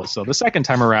people. So the second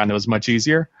time around, it was much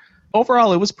easier.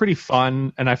 Overall, it was pretty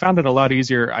fun, and I found it a lot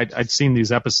easier. I'd seen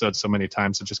these episodes so many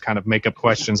times to just kind of make up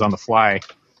questions on the fly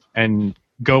and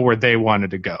go where they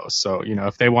wanted to go. So,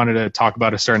 if they wanted to talk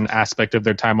about a certain aspect of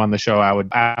their time on the show, I would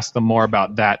ask them more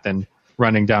about that than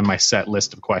running down my set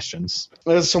list of questions.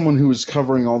 As someone who was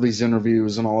covering all these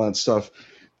interviews and all that stuff,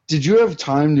 did you have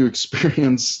time to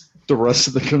experience the rest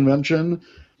of the convention?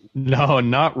 No,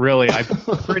 not really. I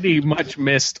pretty much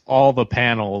missed all the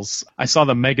panels. I saw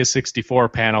the Mega 64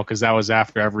 panel because that was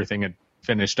after everything had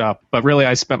finished up. But really,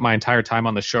 I spent my entire time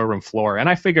on the showroom floor. And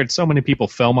I figured so many people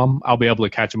film them, I'll be able to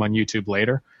catch them on YouTube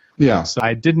later. Yeah. So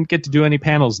I didn't get to do any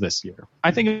panels this year.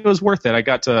 I think it was worth it. I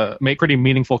got to make pretty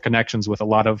meaningful connections with a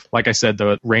lot of, like I said,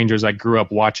 the Rangers I grew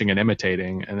up watching and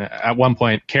imitating. And at one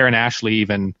point, Karen Ashley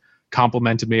even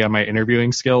complimented me on my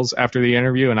interviewing skills after the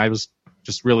interview, and I was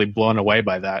just really blown away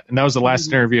by that. And that was the last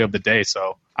interview of the day,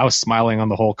 so I was smiling on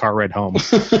the whole car ride home.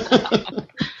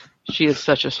 She is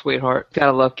such a sweetheart.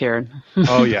 Gotta love Karen.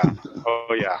 Oh, yeah.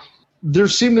 Oh, yeah. There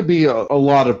seemed to be a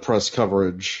lot of press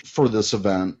coverage for this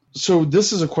event. So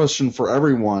this is a question for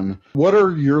everyone. What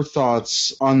are your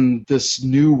thoughts on this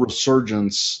new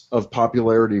resurgence of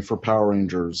popularity for Power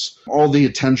Rangers? All the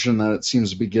attention that it seems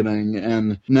to be getting,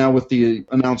 and now with the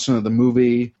announcement of the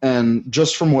movie, and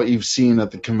just from what you've seen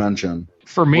at the convention.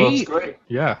 For me, well, it's great.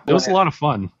 Yeah, it was a lot of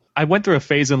fun. I went through a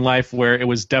phase in life where it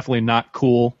was definitely not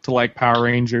cool to like Power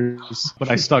Rangers, but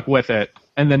I stuck with it.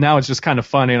 And then now it's just kind of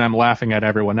funny, and I'm laughing at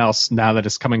everyone else now that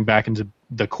it's coming back into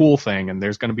the cool thing, and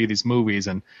there's going to be these movies,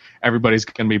 and everybody's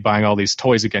going to be buying all these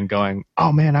toys again going,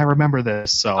 oh, man, I remember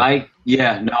this. So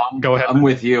Go ahead. I'm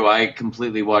with you. I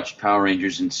completely watched Power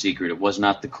Rangers in secret. It was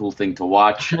not the cool thing to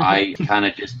watch. I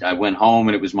went home,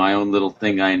 and it was my own little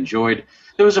thing I enjoyed.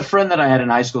 There was a friend that I had in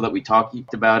high school that we talked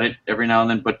about it every now and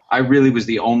then, but I really was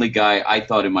the only guy I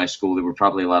thought in my school. There were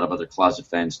probably a lot of other closet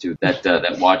fans too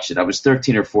that watched it. I was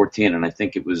 13 or 14, and I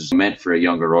think it was meant for a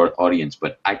younger audience,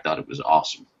 but I thought it was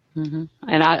awesome. Mm-hmm.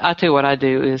 And I tell you what I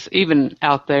do is, even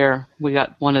out there, we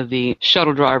got one of the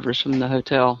shuttle drivers from the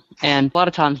hotel, and a lot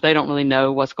of times they don't really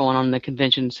know what's going on in the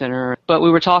convention center. But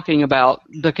we were talking about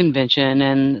the convention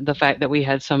and the fact that we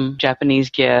had some Japanese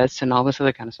guests and all this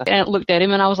other kind of stuff. And I looked at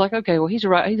him and I was like, okay, well, he's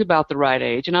about the right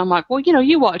age. And I'm like, well,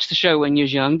 you watched the show when you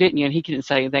was young, didn't you? And he didn't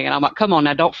say anything. And I'm like, come on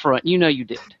now, don't front. You know you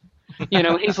did.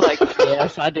 He's like,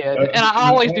 yes, I did. And I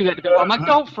always do that to people. I'm like,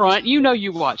 don't front. You know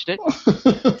you watched it.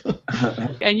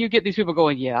 And you get these people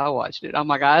going, yeah, I watched it. I'm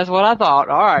like, that's what I thought.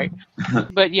 All right.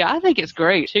 But, yeah, I think it's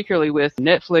great, particularly with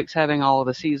Netflix having all of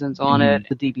the seasons on it,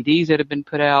 the DVDs that have been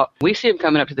put out. We see them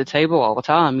coming up to the table all the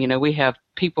time. We have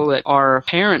people that are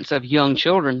parents of young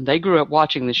children. They grew up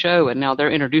watching the show, and now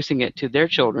they're introducing it to their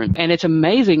children. And it's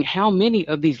amazing how many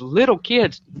of these little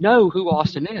kids know who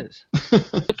Austin is.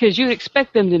 Because you'd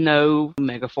expect them to know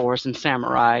Megaforce and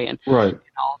Samurai and right.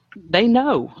 They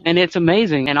know, and it's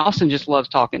amazing. And Austin just loves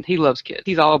talking. He loves kids.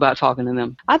 He's all about talking to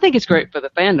them. I think it's great for the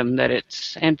fandom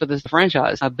and for this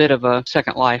franchise, a bit of a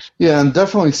second life. Yeah, and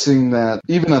definitely seeing that,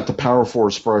 even at the Power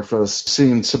Force breakfast,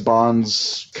 seeing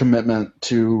Saban's commitment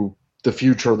to the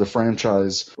future of the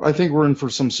franchise. I think we're in for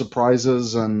some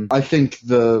surprises, and I think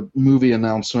the movie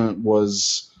announcement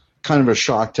was kind of a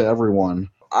shock to everyone.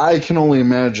 I can only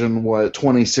imagine what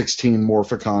 2016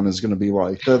 Morphicon is going to be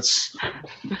like. That's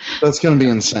going to be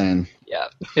insane. Yeah,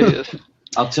 it is.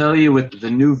 I'll tell you, with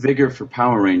the new vigor for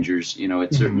Power Rangers,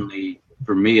 it certainly,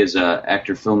 for me as an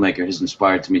actor-filmmaker, has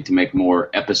inspired me to make more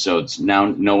episodes. Now,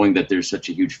 knowing that there's such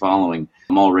a huge following,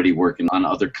 I'm already working on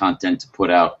other content to put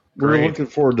out. We're looking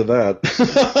forward to that.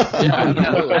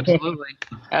 Absolutely.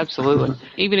 Absolutely.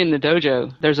 Even in the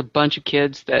dojo, there's a bunch of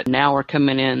kids that now are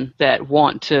coming in that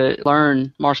want to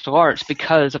learn martial arts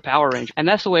because of Power Rangers. And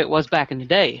that's the way it was back in the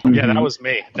day. Yeah, that was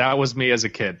me. That was me as a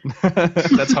kid.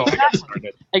 That's how I got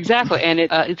started. Exactly. And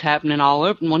it's happening all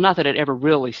over. Well, not that it ever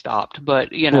really stopped,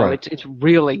 but, right. it's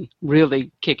really, really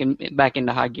kicking back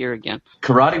into high gear again.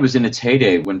 Karate was in its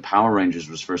heyday when Power Rangers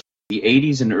was first. The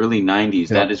 80s and early 90s,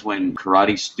 that is when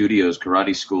karate studios,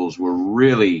 karate schools were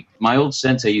really... My old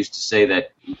sensei used to say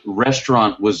that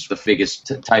restaurant was the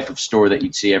biggest type of store that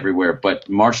you'd see everywhere, but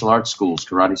martial arts schools,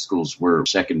 karate schools, were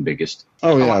second biggest.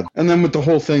 Oh, yeah. And then with the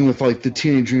whole thing with, the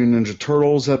Teenage Mutant Ninja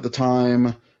Turtles at the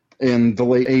time, in the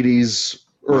late 80s,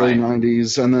 early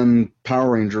 90s, and then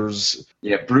Power Rangers.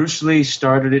 Yeah, Bruce Lee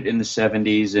started it in the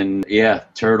 70s, and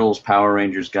Turtles, Power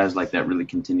Rangers, guys like that really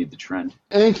continued the trend.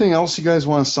 Anything else you guys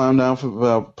want to sound off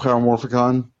about Power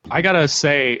Morphicon? I gotta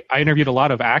say, I interviewed a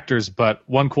lot of actors, but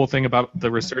one cool thing about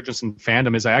the resurgence in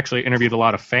fandom is I actually interviewed a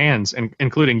lot of fans,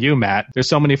 including you, Matt. There's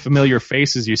so many familiar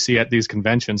faces you see at these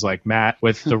conventions, like Matt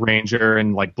with the Ranger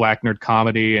and like Black Nerd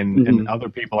Comedy and other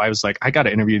people. I was like, I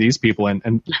gotta interview these people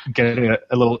and get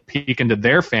a little peek into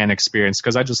their fan experience,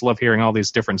 because I just love hearing all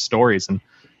these different stories. And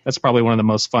that's probably one of the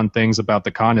most fun things about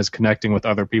the con, is connecting with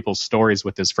other people's stories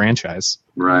with this franchise.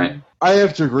 Right. I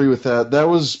have to agree with that. That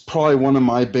was probably one of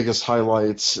my biggest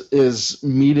highlights, is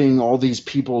meeting all these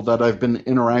people that I've been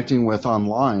interacting with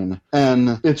online.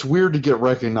 And it's weird to get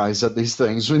recognized at these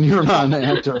things when you're not an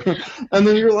actor. And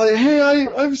then you're like, hey,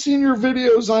 I've seen your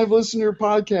videos, I've listened to your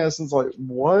podcast. And it's like,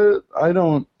 what? I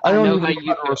don't even know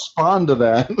how to respond to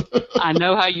that. I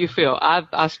know how you feel.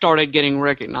 I started getting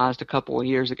recognized a couple of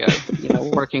years ago,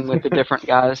 working with the different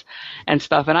guys and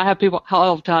stuff. And I have people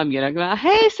all the time, going,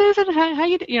 hey, Susan, how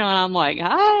you doing? And I'm like,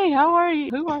 hi, how are you?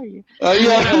 Who are you?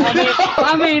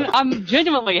 I'm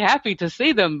genuinely happy to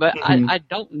see them, but I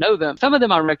don't know them. Some of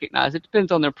them I recognize. It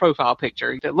depends on their profile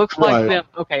picture. It looks like them.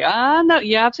 Okay, I know.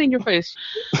 Yeah, I've seen your face.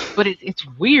 But it's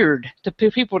weird to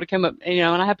people to come up,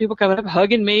 and I have people coming up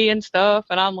hugging me and stuff,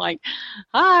 and I'm like,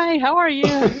 hi, how are you?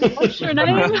 What's your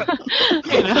name?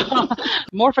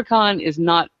 Morphicon is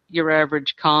not your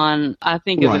average con. I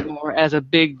think of it more as a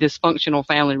big dysfunctional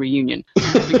family reunion,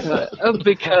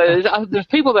 because there's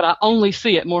people that I only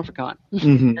see at Morphicon.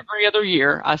 Every other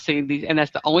year I see these, and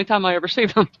that's the only time I ever see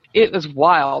them. It was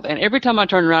wild, and every time I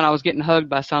turned around I was getting hugged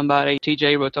by somebody.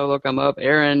 TJ Rotolo come up,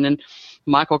 Aaron, and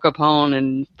Michael Capone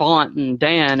and Font and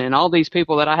Dan and all these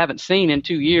people that I haven't seen in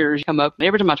 2 years come up.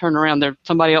 Every time I turn around, there's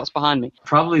somebody else behind me.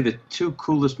 Probably the two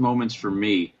coolest moments for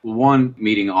me. One,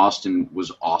 meeting Austin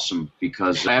was awesome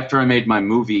because after I made my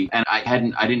movie, and I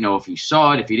didn't know if he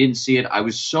saw it, if he didn't see it, I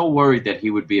was so worried that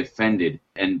he would be offended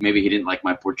and maybe he didn't like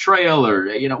my portrayal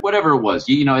or, whatever it was.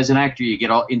 As an actor, you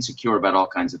get all insecure about all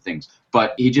kinds of things.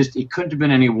 But he couldn't have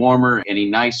been any warmer, any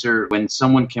nicer. When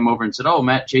someone came over and said, "Oh,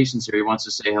 Matt Jason's here, he wants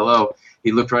to say hello,"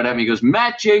 he looked right at me. He goes,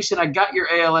 "Matt Jason, I got your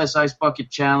ALS Ice Bucket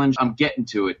Challenge. I'm getting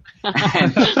to it."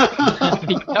 And,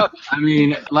 I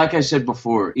mean, like I said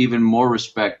before, even more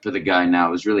respect for the guy now. I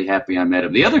was really happy I met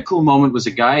him. The other cool moment was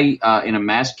a guy in a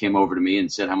mask came over to me and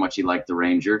said how much he liked the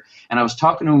Ranger. And I was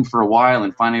talking to him for a while,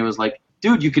 and finally I was like,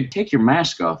 "Dude, you could take your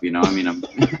mask off,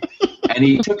 And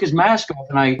he took his mask off,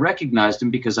 and I recognized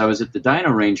him because I was at the Dino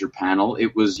Ranger panel.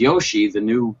 It was Yoshi, the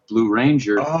new Blue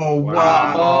Ranger. Oh,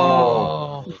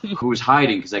 wow. Who was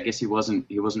hiding because I guess he wasn't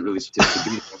really supposed to be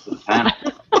there for the panel.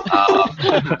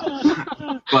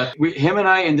 But him and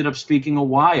I ended up speaking a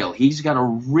while. He's got a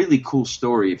really cool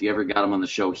story if you ever got him on the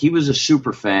show. He was a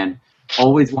super fan.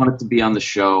 Always wanted to be on the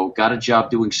show, got a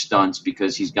job doing stunts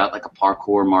because he's got like a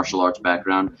parkour martial arts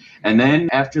background. And then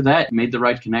after that, made the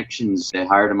right connections. They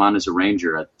hired him on as a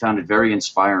Ranger. I found it very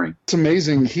inspiring. It's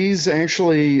amazing. He's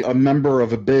actually a member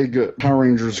of a big Power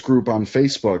Rangers group on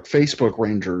Facebook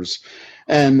Rangers.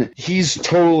 And he's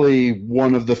totally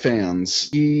one of the fans.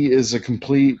 He is a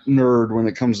complete nerd when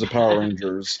it comes to Power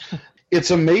Rangers.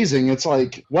 It's amazing. It's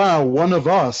like, wow, one of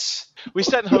us. We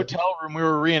sat in a hotel room. We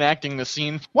were reenacting the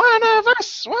scene. One of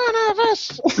us.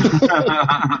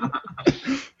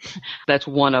 That's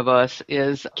one of us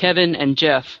is Kevin and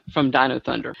Jeff from Dino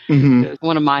Thunder. Mm-hmm.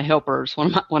 One of my helpers,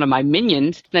 one of my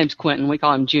minions. His name's Quentin. We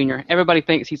call him Junior. Everybody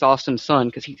thinks he's Austin's son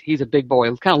because he's a big boy.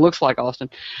 He kind of looks like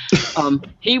Austin.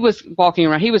 He was walking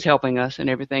around. He was helping us and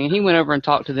everything. And he went over and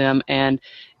talked to them and.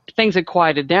 Things had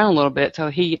quieted down a little bit, so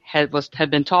he had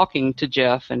been talking to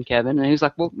Jeff and Kevin, and he was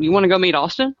like, "Well, you want to go meet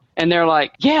Austin?" And they're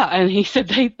like, "Yeah." And he said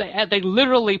they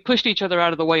literally pushed each other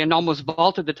out of the way and almost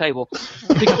vaulted the table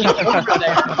to get over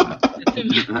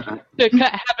there to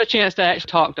have a chance to actually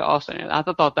talk to Austin. And I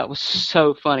thought that was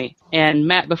so funny. And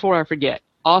Matt, before I forget,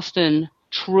 Austin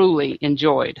truly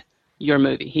enjoyed your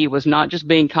movie. He was not just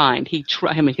being kind.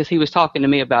 Because he was talking to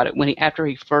me about it after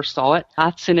he first saw it.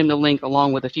 I sent him the link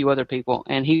along with a few other people,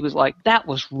 and he was like, "That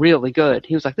was really good."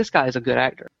 He was like, "This guy is a good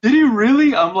actor." Did he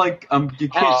really? I'm like, you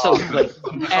can't. Absolutely,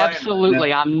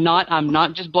 absolutely. I'm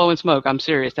not just blowing smoke. I'm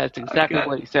serious. That's exactly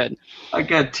what he said. I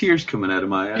got tears coming out of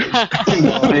my eyes.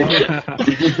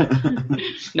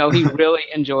 No, he really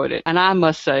enjoyed it, and I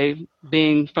must say,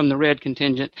 being from the Red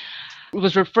contingent. It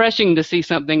was refreshing to see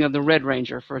something of the Red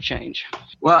Ranger for a change.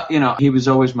 Well, he was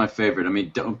always my favorite. I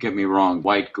mean, don't get me wrong,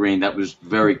 white, green, that was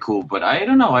very cool. But I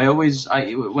don't know.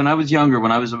 When I was younger,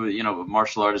 when I was a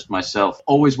martial artist myself,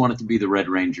 always wanted to be the Red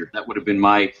Ranger. That would have been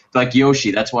like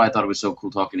Yoshi. That's why I thought it was so cool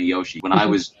talking to Yoshi. When I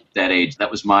was that age, that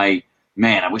was my...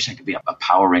 Man, I wish I could be a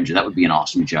Power Ranger. That would be an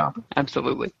awesome job.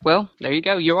 Absolutely. Well, there you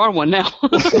go. You are one now.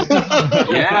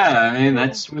 Yeah, I mean,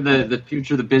 that's where the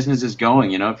future of the business is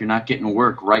going. If you're not getting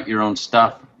work, write your own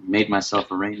stuff. Made myself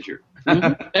a Ranger.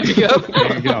 Mm-hmm. There you go.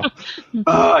 There you go.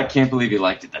 Oh, I can't believe he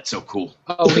liked it. That's so cool.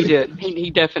 Oh, he did. He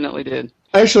definitely did.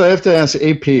 Actually, I have to ask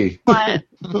AP. What?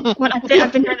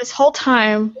 I've been here this whole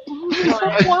time. So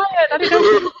quiet. I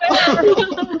didn't know.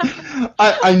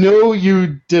 I know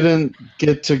you didn't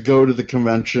get to go to the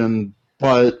convention,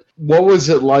 but what was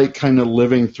it like kind of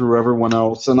living through everyone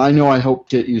else? And I know I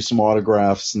helped get you some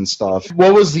autographs and stuff.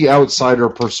 What was the outsider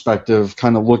perspective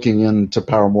kind of looking into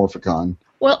Power Morphicon?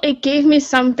 Well, it gave me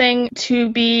something to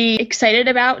be excited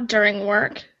about during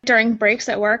work. During breaks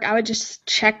at work, I would just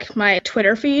check my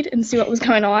Twitter feed and see what was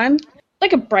going on.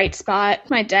 Like a bright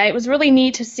spot my day. It was really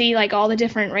neat to see all the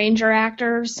different Ranger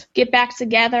actors get back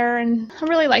together, and I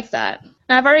really liked that. And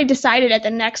I've already decided at the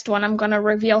next one I'm going to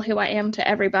reveal who I am to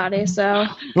everybody, so...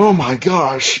 Oh my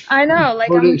gosh. I know.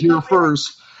 Heard it here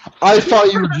first. I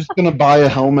thought you were just going to buy a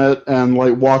helmet and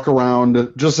walk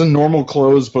around just in normal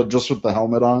clothes, but just with the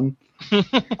helmet on.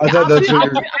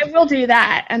 I will do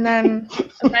that, and then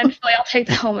eventually I'll take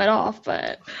the helmet off,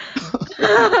 but...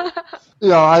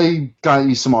 Yeah, I got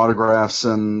you some autographs,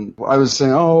 and I was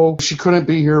saying, oh, she couldn't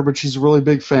be here, but she's a really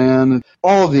big fan.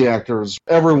 All of the actors,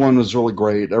 everyone was really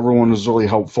great. Everyone was really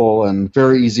helpful and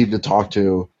very easy to talk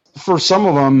to. For some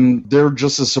of them, they're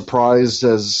just as surprised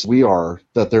as we are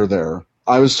that they're there.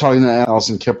 I was talking to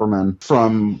Allison Kipperman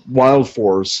from Wild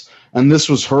Force, And this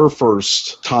was her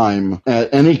first time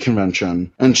at any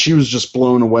convention, and she was just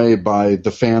blown away by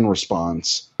the fan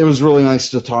response. It was really nice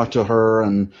to talk to her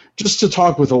and just to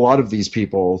talk with a lot of these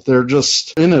people. They're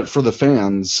just in it for the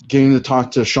fans, getting to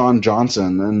talk to Sean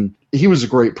Johnson, and he was a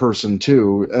great person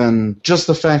too. And just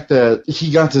the fact that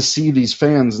he got to see these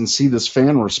fans and see this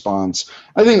fan response,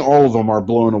 I think all of them are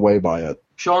blown away by it.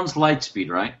 Sean's Lightspeed,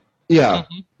 right? Yeah.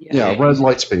 Yeah, Red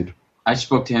Lightspeed. I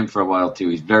spoke to him for a while too.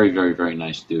 He's very, very, very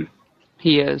nice dude.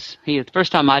 He is.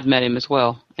 First time I'd met him as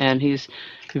well, and he's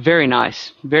very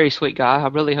nice, very sweet guy. I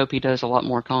really hope he does a lot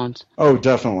more cons. Oh,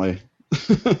 definitely.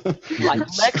 Like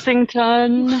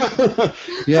Lexington.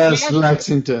 Yes,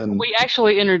 Lexington. We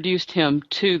actually introduced him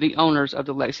to the owners of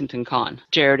the Lexington Con,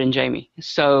 Jared and Jamie.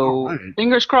 So,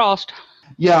 fingers crossed.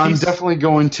 Yeah, I'm definitely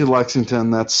going to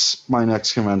Lexington. That's my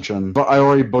next convention. But I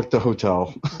already booked the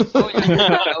hotel.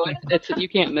 You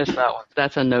can't miss that one.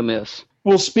 That's a no miss.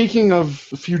 Well, speaking of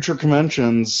future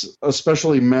conventions,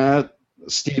 especially Matt,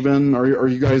 Steven, are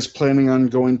you guys planning on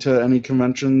going to any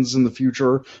conventions in the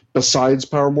future besides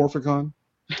Power Morphicon?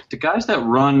 The guys that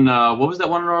run, what was that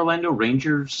one in Orlando?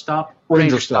 Ranger Stop?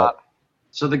 Ranger Stop.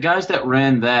 So the guys that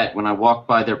ran that, when I walked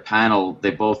by their panel,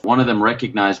 one of them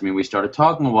recognized me. We started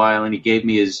talking a while, and he gave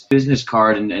me his business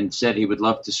card and said he would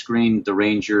love to screen the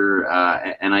Ranger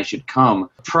and I should come.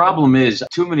 Problem is,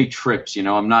 too many trips.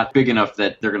 I'm not big enough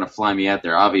that they're going to fly me out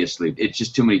there, obviously. It's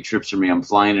just too many trips for me. I'm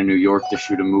flying to New York to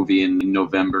shoot a movie in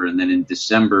November, and then in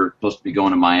December, supposed to be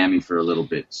going to Miami for a little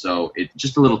bit. So it's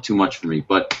just a little too much for me.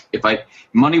 But if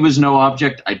money was no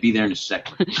object, I'd be there in a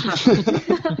second.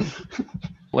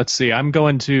 Let's see. I'm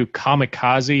going to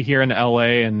Kamikaze here in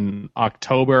LA in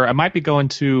October. I might be going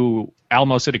to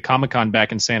Alamo City Comic-Con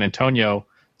back in San Antonio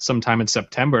sometime in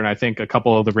September, and I think a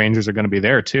couple of the Rangers are going to be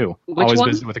there too. Which Always one?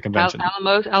 busy with the convention.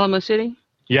 Alamo City?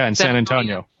 Yeah, in San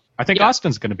Antonio. I think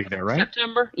Austin's going to be there, right?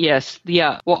 September? Yes.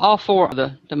 Yeah. Well, all four of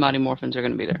the Mighty Morphins are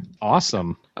going to be there.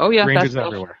 Awesome. Oh, yeah. Rangers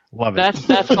everywhere. Love it.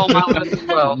 That's on my list as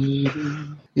well.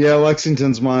 Yeah,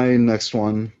 Lexington's my next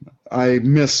one. I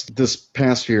missed this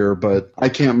past year, but I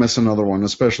can't miss another one,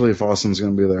 especially if Austin's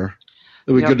going to be there.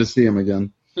 It'll be good to see him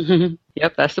again.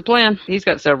 Yep, that's the plan. He's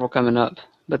got several coming up,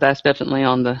 but that's definitely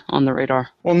on the radar.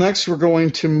 Well, next we're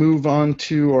going to move on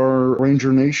to our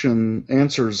Ranger Nation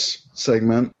Answers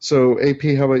segment. So,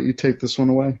 AP, how about you take this one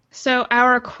away? So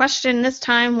our question this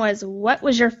time was, what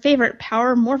was your favorite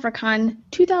Power Morphicon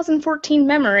 2014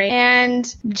 memory?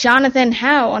 And Jonathan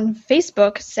Howe on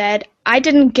Facebook said, I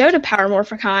didn't go to Power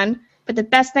Morphicon, but the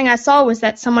best thing I saw was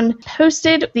that someone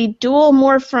posted the dual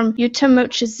morph from Yuta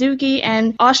Mochizuki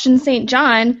and Austin St.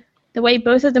 John. The way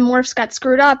both of the morphs got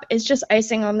screwed up is just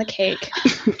icing on the cake.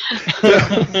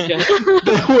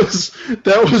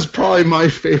 That was probably my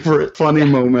favorite funny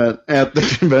moment at the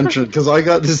convention, because I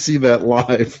got to see that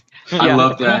live. I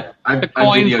love that. I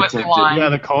videotaped it. Yeah,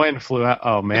 the coin flew out.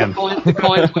 Oh, man. The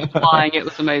coins went flying. It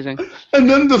was amazing. And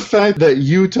then the fact that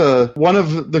Yuta, one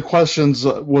of the questions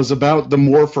was about the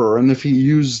morpher, and if he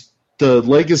used the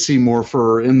Legacy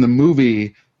morpher in the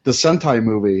movie, the Sentai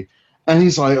movie. And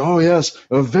he's like, oh, yes,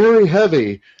 very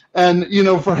heavy. And,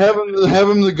 for having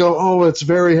him to go, oh, it's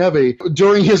very heavy,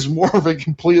 during his morph, it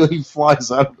completely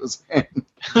flies out of his hand.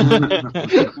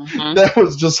 That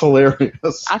was just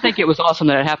hilarious. I think it was awesome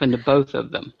that it happened to both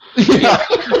of them. Yeah.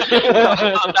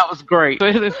 That was great.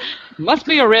 It must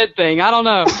be a red thing. I don't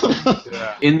know.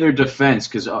 Yeah. In their defense,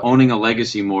 because owning a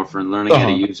Legacy morpher and learning how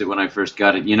to use it when I first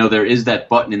got it, there is that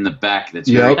button in the back that's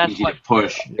very easy to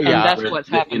push. Yeah, that's what's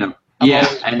happening.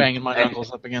 I'm banging my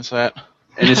knuckles up against that.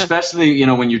 And especially,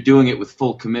 when you're doing it with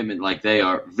full commitment like they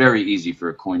are, very easy for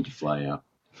a coin to fly out.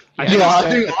 I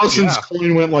think Austin's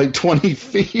coin went like 20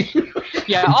 feet.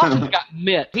 Yeah, Austin's got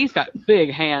mitt. He's got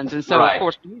big hands, and so of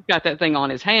course he's got that thing on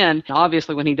his hand.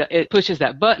 Obviously, when it pushes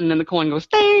that button, and the coin goes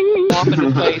ding off in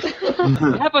his face.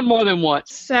 It happened more than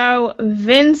once. So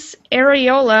Vince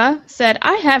Areola said,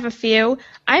 I have a few.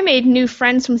 I made new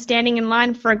friends from standing in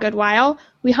line for a good while.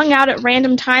 We hung out at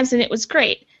random times, and it was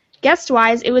great.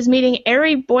 Guest-wise, it was meeting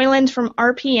Ari Boyland from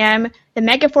RPM. The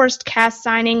Megaforce cast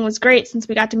signing was great since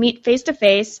we got to meet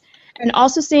face-to-face. And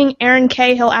also seeing Aaron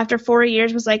Cahill after 4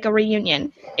 years was like a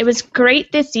reunion. It was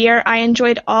great this year. I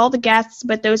enjoyed all the guests,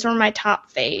 but those were my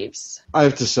top faves. I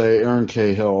have to say, Aaron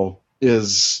Cahill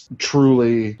is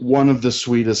truly one of the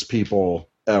sweetest people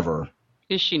ever.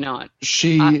 Is she not?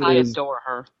 I adore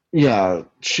her. Yeah,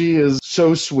 she is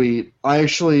so sweet. I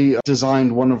actually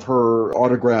designed one of her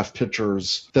autograph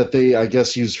pictures that they, I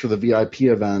guess, used for the VIP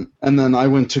event. And then I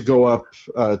went to go up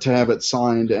to have it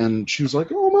signed, and she was like,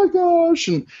 oh my gosh.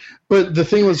 But the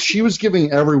thing was, she was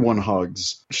giving everyone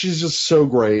hugs. She's just so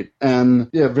great. And,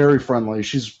 yeah, very friendly.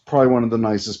 She's probably one of the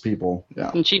nicest people.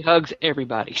 Yeah. And she hugs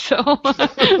everybody, so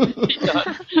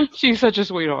she's such a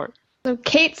sweetheart. So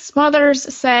Kate Smothers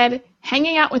said,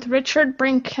 hanging out with Richard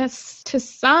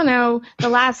Brincatisano the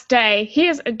last day. He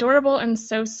is adorable and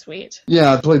so sweet.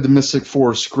 Yeah, I played the Mystic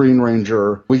Force Green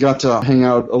Ranger. We got to hang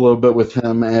out a little bit with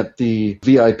him at the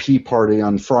VIP party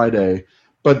on Friday.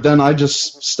 But then I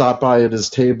just stopped by at his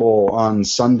table on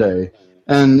Sunday.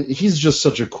 And he's just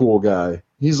such a cool guy.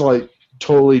 He's like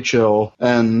totally chill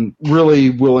and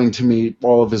really willing to meet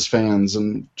all of his fans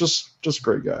and just a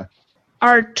great guy.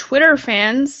 Our Twitter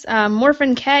fans,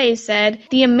 Morphin K said,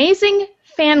 the amazing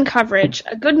fan coverage.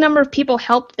 A good number of people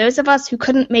helped those of us who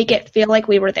couldn't make it feel like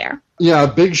we were there. Yeah,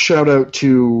 big shout out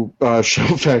to Show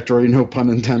Factory, no pun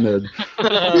intended.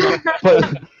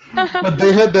 But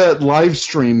they had that live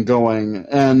stream going,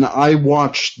 and I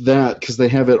watched that because they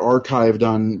have it archived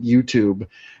on YouTube.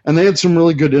 And they had some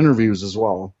really good interviews as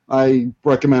well. I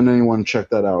recommend anyone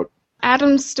check that out.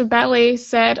 Adam Stabelli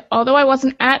said, although I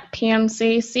wasn't at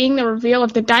PMC, seeing the reveal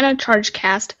of the Dino Charge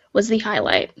cast was the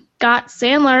highlight. Scott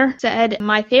Sandler said,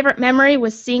 my favorite memory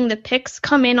was seeing the pics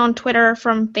come in on Twitter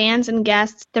from fans and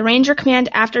guests, the Ranger Command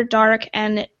After Dark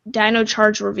and Dino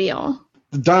Charge reveal.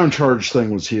 The Dino Charge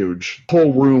thing was huge. The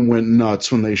whole room went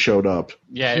nuts when they showed up.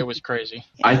 Yeah, it was crazy.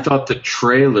 I thought the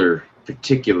trailer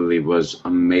particularly was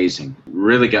amazing.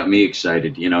 Really got me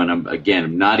excited, and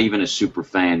I'm not even a super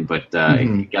fan, but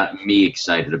it got me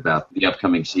excited about the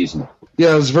upcoming season.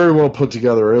 Yeah, it was very well put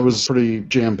together. It was pretty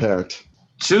jam-packed.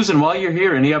 Susan, while you're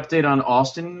here, any update on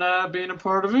Austin being a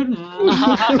part of it?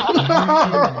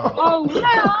 Oh,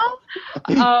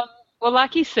 yeah. Well,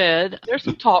 like he said, there's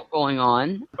some talk going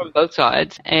on from both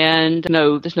sides, and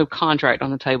no, there's no contract on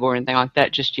the table or anything like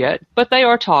that just yet. But they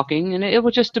are talking, and it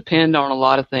will just depend on a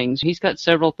lot of things. He's got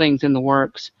several things in the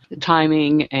works, the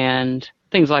timing and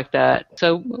things like that.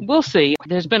 So we'll see.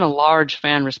 There's been a large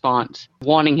fan response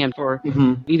wanting him for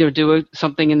either do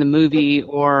something in the movie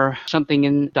or something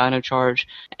in Dino Charge.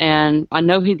 And I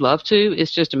know he'd love to.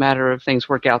 It's just a matter of things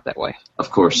work out that way.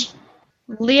 Of course.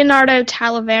 Leonardo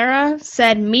Talavera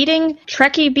said, meeting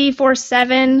Trekkie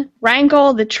B47,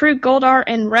 Wrangel, the True Goldar,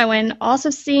 and Rowan. Also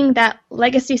seeing that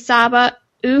Legacy Saba.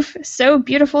 Oof, so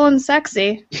beautiful and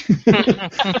sexy.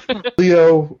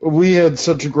 Leo, we had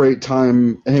such a great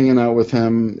time hanging out with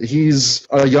him. He's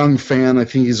a young fan. I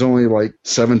think he's only like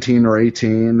 17 or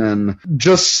 18. And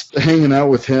just hanging out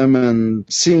with him and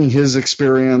seeing his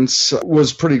experience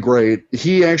was pretty great.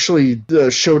 He actually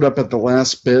showed up at the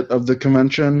last bit of the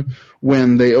convention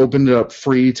when they opened it up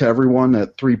free to everyone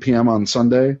at 3 p.m. on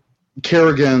Sunday.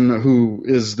 Kerrigan, who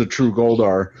is the True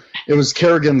Goldar, it was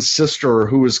Kerrigan's sister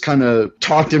who was kind of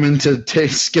talked him into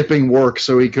skipping work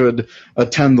so he could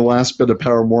attend the last bit of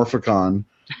Power Morphicon.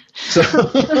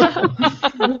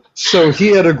 So he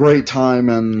had a great time,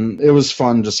 and it was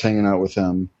fun just hanging out with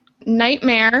him.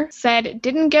 Nightmare said,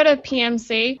 didn't go to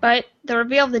PMC, but the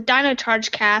reveal of the Dino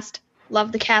Charge cast,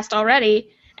 love the cast already,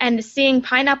 and seeing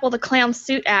Pineapple the Clown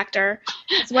suit actor,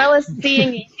 as well as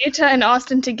seeing Yuta and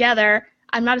Austin together.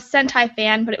 I'm not a Sentai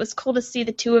fan, but it was cool to see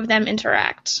the two of them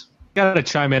interact. I gotta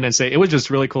chime in and say it was just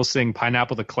really cool seeing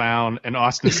Pineapple the Clown and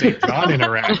Austin St. John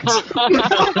interact.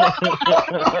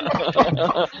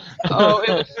 Oh, it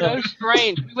was so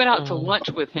strange. We went out to lunch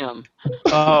with him.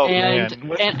 Oh, and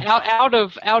man. And out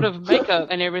of makeup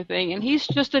and everything, and he's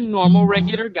just a normal,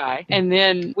 regular guy. And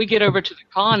then we get over to the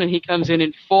con, and he comes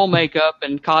in full makeup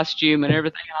and costume and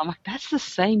everything. And I'm like, that's the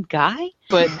same guy?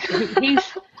 But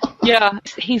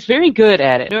he's very good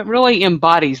at it. It really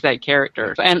embodies that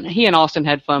character. And he and Austin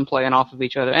had fun playing off of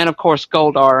each other. And, of course,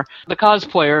 Goldar, the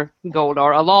cosplayer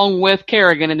Goldar, along with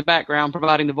Kerrigan in the background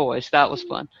providing the voice. That was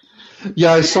fun.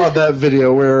 Yeah, I saw that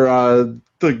video where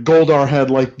the Goldar had,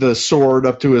 like, the sword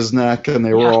up to his neck, and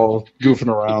they were all goofing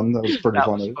around. That was pretty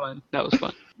funny. That was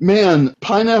fun. Man,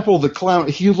 Pineapple the Clown,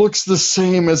 he looks the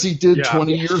same as he did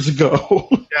 20 years ago.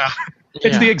 Yeah.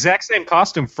 It's the exact same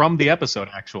costume from the episode,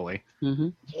 actually. Mm-hmm.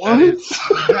 What?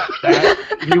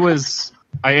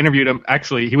 I interviewed him.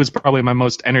 Actually, he was probably my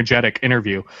most energetic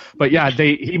interview. But yeah,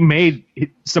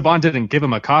 Saban didn't give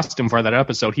him a costume for that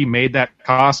episode. He made that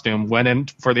costume, went in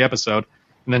for the episode,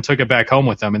 and then took it back home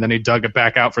with him. And then he dug it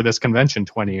back out for this convention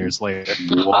 20 years later.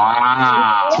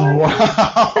 Wow.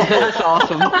 That's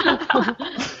awesome.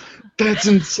 That's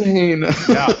insane.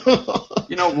 Yeah.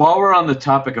 While we're on the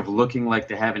topic of looking like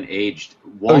they haven't aged,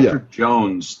 Walter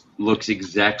Jones looks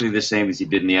exactly the same as he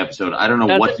did in the episode. I don't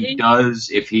know what he does,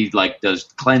 if he does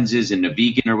cleanses and a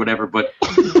vegan or whatever, but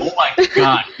oh my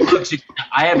God,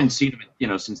 I haven't seen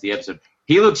him, since the episode.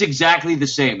 He looks exactly the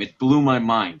same. It blew my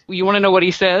mind. You want to know what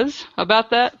he says about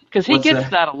that? Because he gets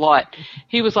that a lot.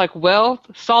 He was like, well,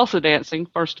 salsa dancing,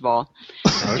 first of all.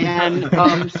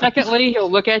 And secondly, he'll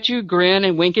look at you, grin,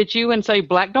 and wink at you and say,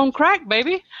 black don't crack,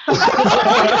 baby. No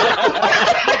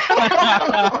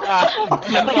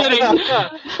kidding.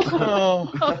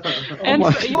 And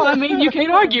I mean, you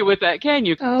can't argue with that, can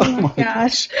you? Oh, my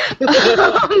gosh. In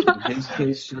his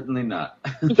case, certainly not.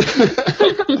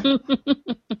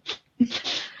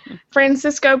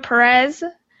 Francisco Perez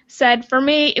said, for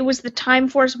me, it was the Time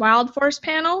Force Wild Force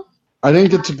panel. I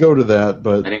didn't get to go to that,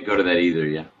 but I didn't go to that either,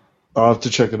 yeah. I'll have to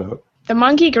check it out. The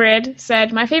Monkey Grid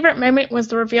said, my favorite moment was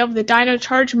the reveal of the Dino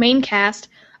Charge main cast,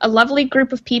 a lovely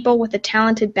group of people with a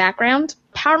talented background.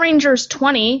 Power Rangers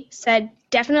 20 said,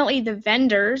 definitely the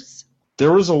vendors.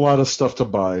 There was a lot of stuff to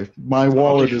buy. My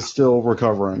wallet is still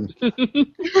recovering.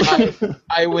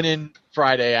 I went in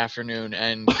Friday afternoon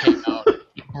and came out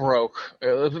broke.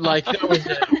 Like that was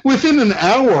it. Within an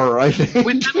hour, I think.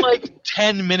 Within like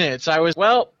 10 minutes, I was,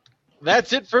 well,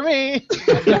 that's it for me.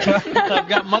 I've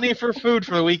got money for food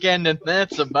for the weekend, and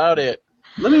that's about it.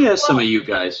 Let me ask some of you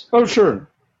guys. Oh, sure.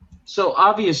 So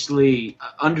obviously,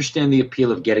 I understand the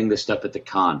appeal of getting this stuff at the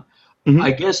con. Mm-hmm.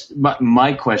 I guess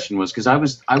my question was, because I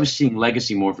was seeing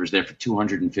Legacy Morphers there for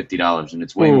 $250, and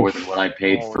it's way more than what I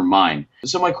paid for mine.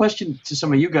 So my question to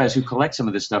some of you guys who collect some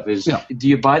of this stuff is, do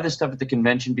you buy this stuff at the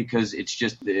convention because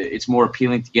it's more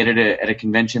appealing to get it at a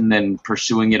convention than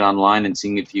pursuing it online and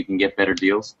seeing if you can get better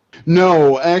deals?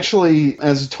 No, actually,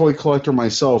 as a toy collector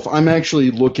myself, I'm actually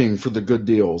looking for the good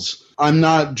deals. I'm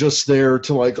not just there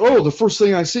to like, oh, the first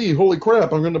thing I see, holy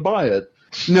crap, I'm going to buy it.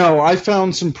 No, I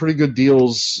found some pretty good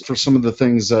deals for some of the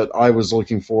things that I was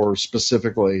looking for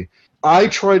specifically. I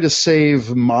try to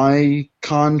save my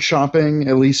con shopping,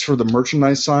 at least for the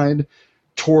merchandise side,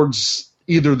 towards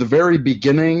either the very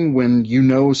beginning when you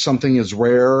know something is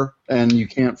rare and you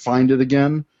can't find it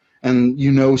again, and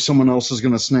you know someone else is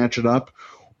going to snatch it up,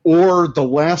 or the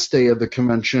last day of the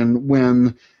convention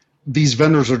when these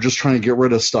vendors are just trying to get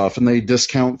rid of stuff and they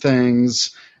discount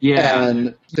things. Yeah.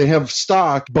 And they have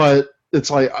stock, but it's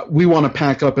like we want to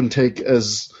pack up and take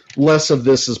as less of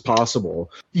this as possible.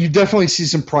 You definitely see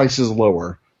some prices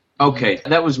lower. Okay,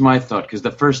 that was my thought, because the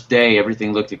first day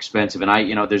everything looked expensive,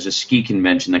 and there's a ski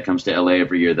convention that comes to LA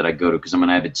every year that I go to because I'm an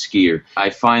avid skier.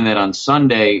 I find that on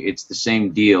Sunday it's the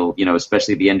same deal,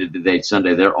 especially at the end of the day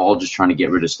Sunday. They're all just trying to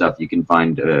get rid of stuff. You can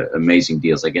find amazing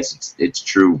deals. I guess it's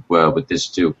true with this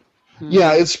too.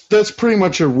 Yeah, that's pretty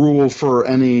much a rule for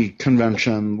any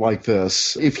convention like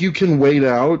this. If you can wait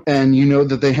out and you know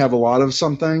that they have a lot of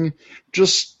something,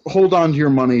 just hold on to your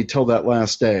money till that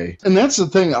last day. And that's the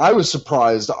thing. I was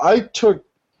surprised. I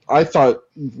thought,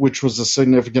 which was a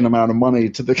significant amount of money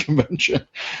to the convention,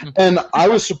 and I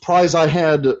was surprised I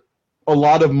had a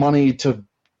lot of money to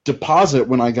deposit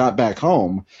when I got back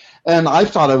home. And I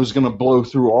thought I was going to blow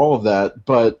through all of that,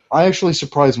 but I actually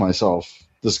surprised myself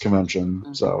this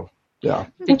convention, so... Yeah.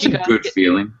 It's a good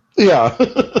feeling. Yeah.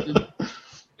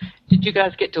 Did you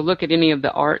guys get to look at any of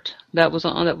the art that was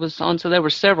on? So there were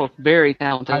several very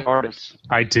talented artists.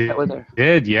 I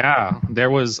did. Yeah. There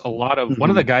was a lot of...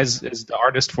 One of the guys is the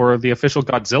artist for the official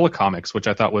Godzilla comics, which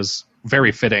I thought was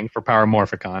very fitting for Power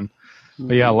Morphicon.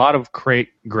 But yeah, a lot of great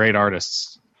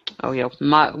artists. Oh, yeah.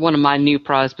 One of my new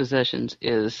prized possessions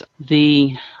is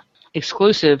the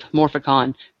exclusive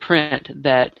Morphicon print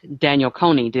that Daniel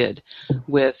Coney did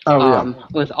with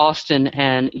Austin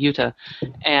and Yuta,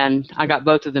 and I got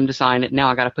both of them to sign it. Now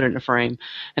I got to put it in a frame,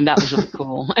 and that was really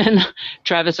cool. And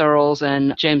Travis Earls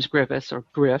and James Griffiths, or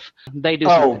Griff, they do.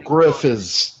 Oh, Griff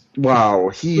is wow,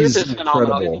 he's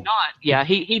incredible.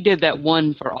 He did that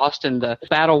one for Austin, the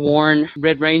battle-worn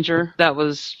Red Ranger. That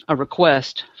was a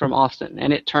request from Austin,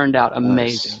 and it turned out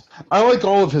amazing. Nice. I like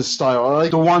all of his style.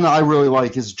 The one I really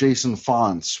like is Jason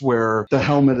Fonts, where the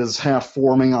helmet is half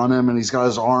forming on him, and he's got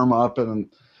his arm up. And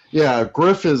yeah,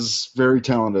 Griff is very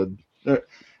talented.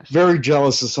 Very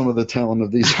jealous of some of the talent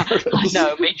of these artists. I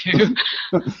know, me too.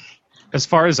 As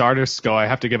far as artists go, I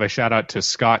have to give a shout out to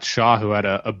Scott Shaw, who had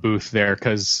a booth there,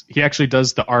 because he actually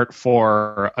does the art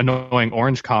for Annoying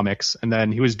Orange Comics, and then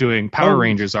he was doing Power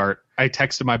Rangers art. I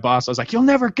texted my boss. I was like, "You'll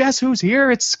never guess who's here.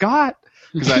 It's Scott."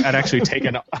 Because I'd actually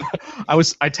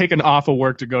I'd taken off of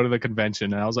work to go to the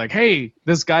convention, and I was like, "Hey,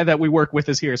 this guy that we work with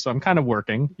is here," so I'm kind of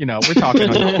working. We're talking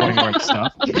on Annoying Orange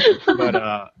stuff,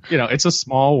 but it's a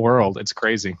small world. It's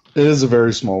crazy. It is a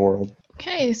very small world.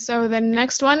 Okay, so the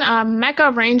next one,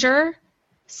 Mecha Ranger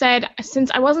said,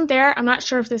 since I wasn't there, I'm not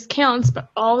sure if this counts, but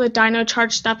all the Dino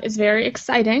Charge stuff is very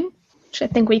exciting, which I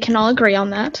think we can all agree on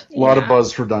that. A lot of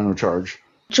buzz for Dino Charge.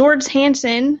 George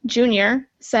Hansen Jr.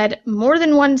 said, more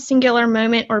than one singular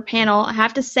moment or panel, I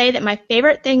have to say that my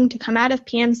favorite thing to come out of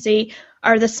PMC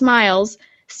are the smiles.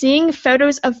 Seeing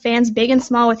photos of fans big and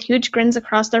small with huge grins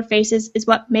across their faces is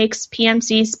what makes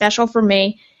PMC special for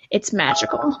me. It's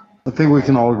magical. I think we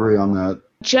can all agree on that.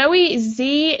 Joey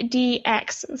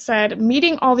ZDX said,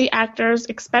 meeting all the actors,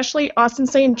 especially Austin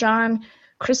St. John,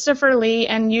 Christopher Lee,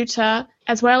 and Yuta,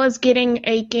 as well as getting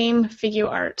a game figure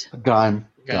art. Gaim,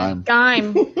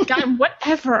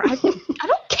 whatever. I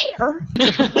don't care.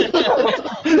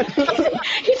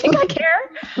 You think I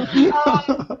care?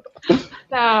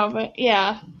 No, but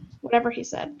yeah, whatever he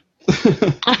said.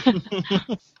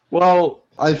 Well,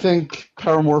 I think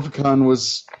Power Morphicon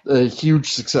was a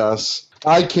huge success.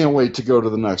 I can't wait to go to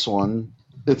the next one.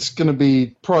 It's going to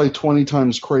be probably 20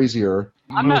 times crazier.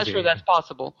 I'm not sure that's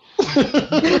possible.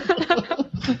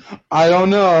 I don't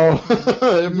know.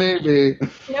 It may be.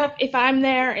 Yep, if I'm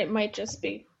there, it might just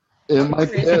be. It might.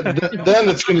 Then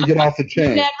it's going to get off the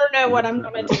chain. You never know what I'm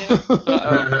going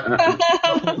to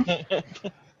do.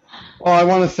 Well, I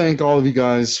want to thank all of you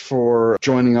guys for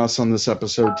joining us on this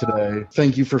episode today.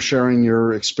 Thank you for sharing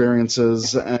your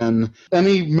experiences, and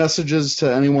any messages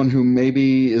to anyone who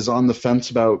maybe is on the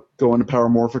fence about going to Power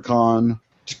Morphicon.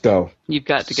 Just go. You've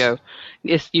got to go.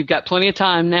 You've got plenty of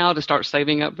time now to start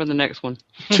saving up for the next one.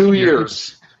 2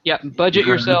 years. Yeah, budget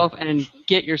yourself and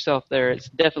get yourself there. It's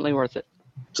definitely worth it.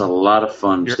 It's a lot of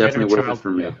fun. It's definitely worth it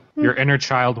for me. Your inner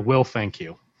child will thank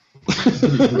you.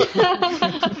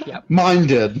 Mine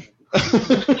did.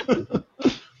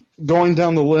 Going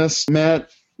down the list, Matt,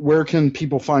 where can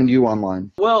people find you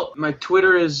online? Well, my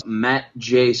Twitter is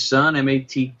MattJSun,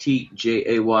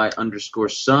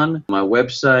 MattJay_Sun. My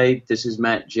website, this is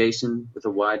MattJason with a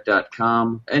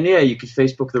Y.com. And yeah, you can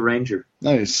Facebook The Ranger.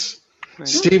 Nice. Right.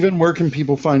 Steven, where can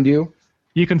people find you?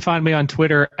 You can find me on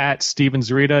Twitter at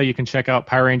StevensRita. You can check out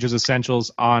Power Rangers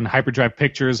Essentials on Hyperdrive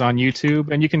Pictures on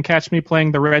YouTube. And you can catch me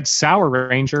playing the Red Sour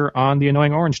Ranger on the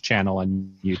Annoying Orange channel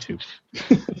on YouTube.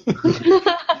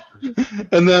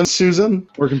 And then, Susan,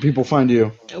 where can people find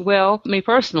you? Well, me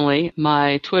personally,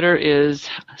 my Twitter is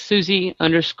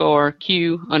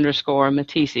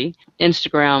Susie_Q_Matisse.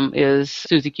 Instagram is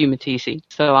Susie Q Matisse.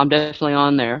 So I'm definitely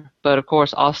on there. But, of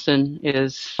course, Austin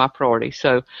is my priority.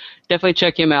 So definitely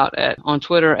check him out on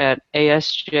Twitter at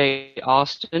ASJ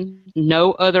Austin.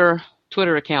 No other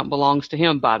Twitter account belongs to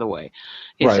him, by the way.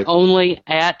 It's only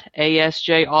at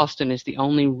ASJ Austin is the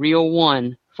only real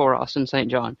one for Austin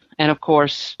St. John. And, of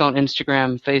course, on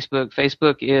Instagram, Facebook.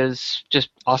 Facebook is just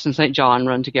Austin St. John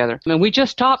run together. I mean, we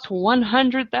just topped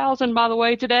 100,000, by the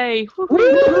way, today.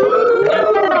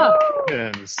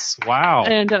 Yes. Wow.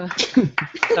 And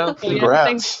so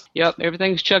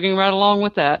everything's chugging right along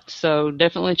with that. So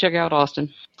definitely check out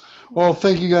Austin. Well,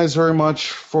 thank you guys very much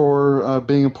for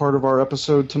being a part of our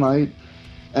episode tonight.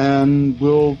 And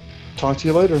we'll talk to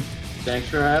you later. Thanks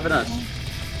for having us.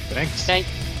 Thanks.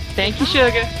 Thank you,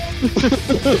 Sugar.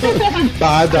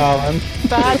 Bye, darling.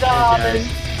 Bye, darling.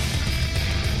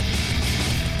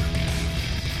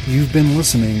 You've been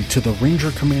listening to the Ranger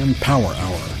Command Power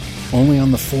Hour, only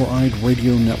on the Four-Eyed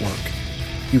Radio Network.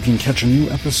 You can catch a new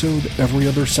episode every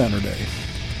other Saturday.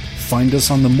 Find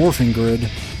us on the Morphing Grid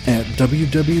at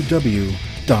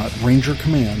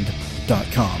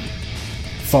www.rangercommand.com.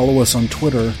 Follow us on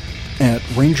Twitter at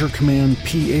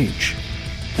RangerCommandPH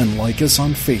and like us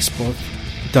on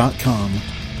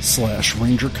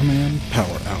Facebook.com/Ranger Command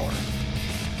Power Hour.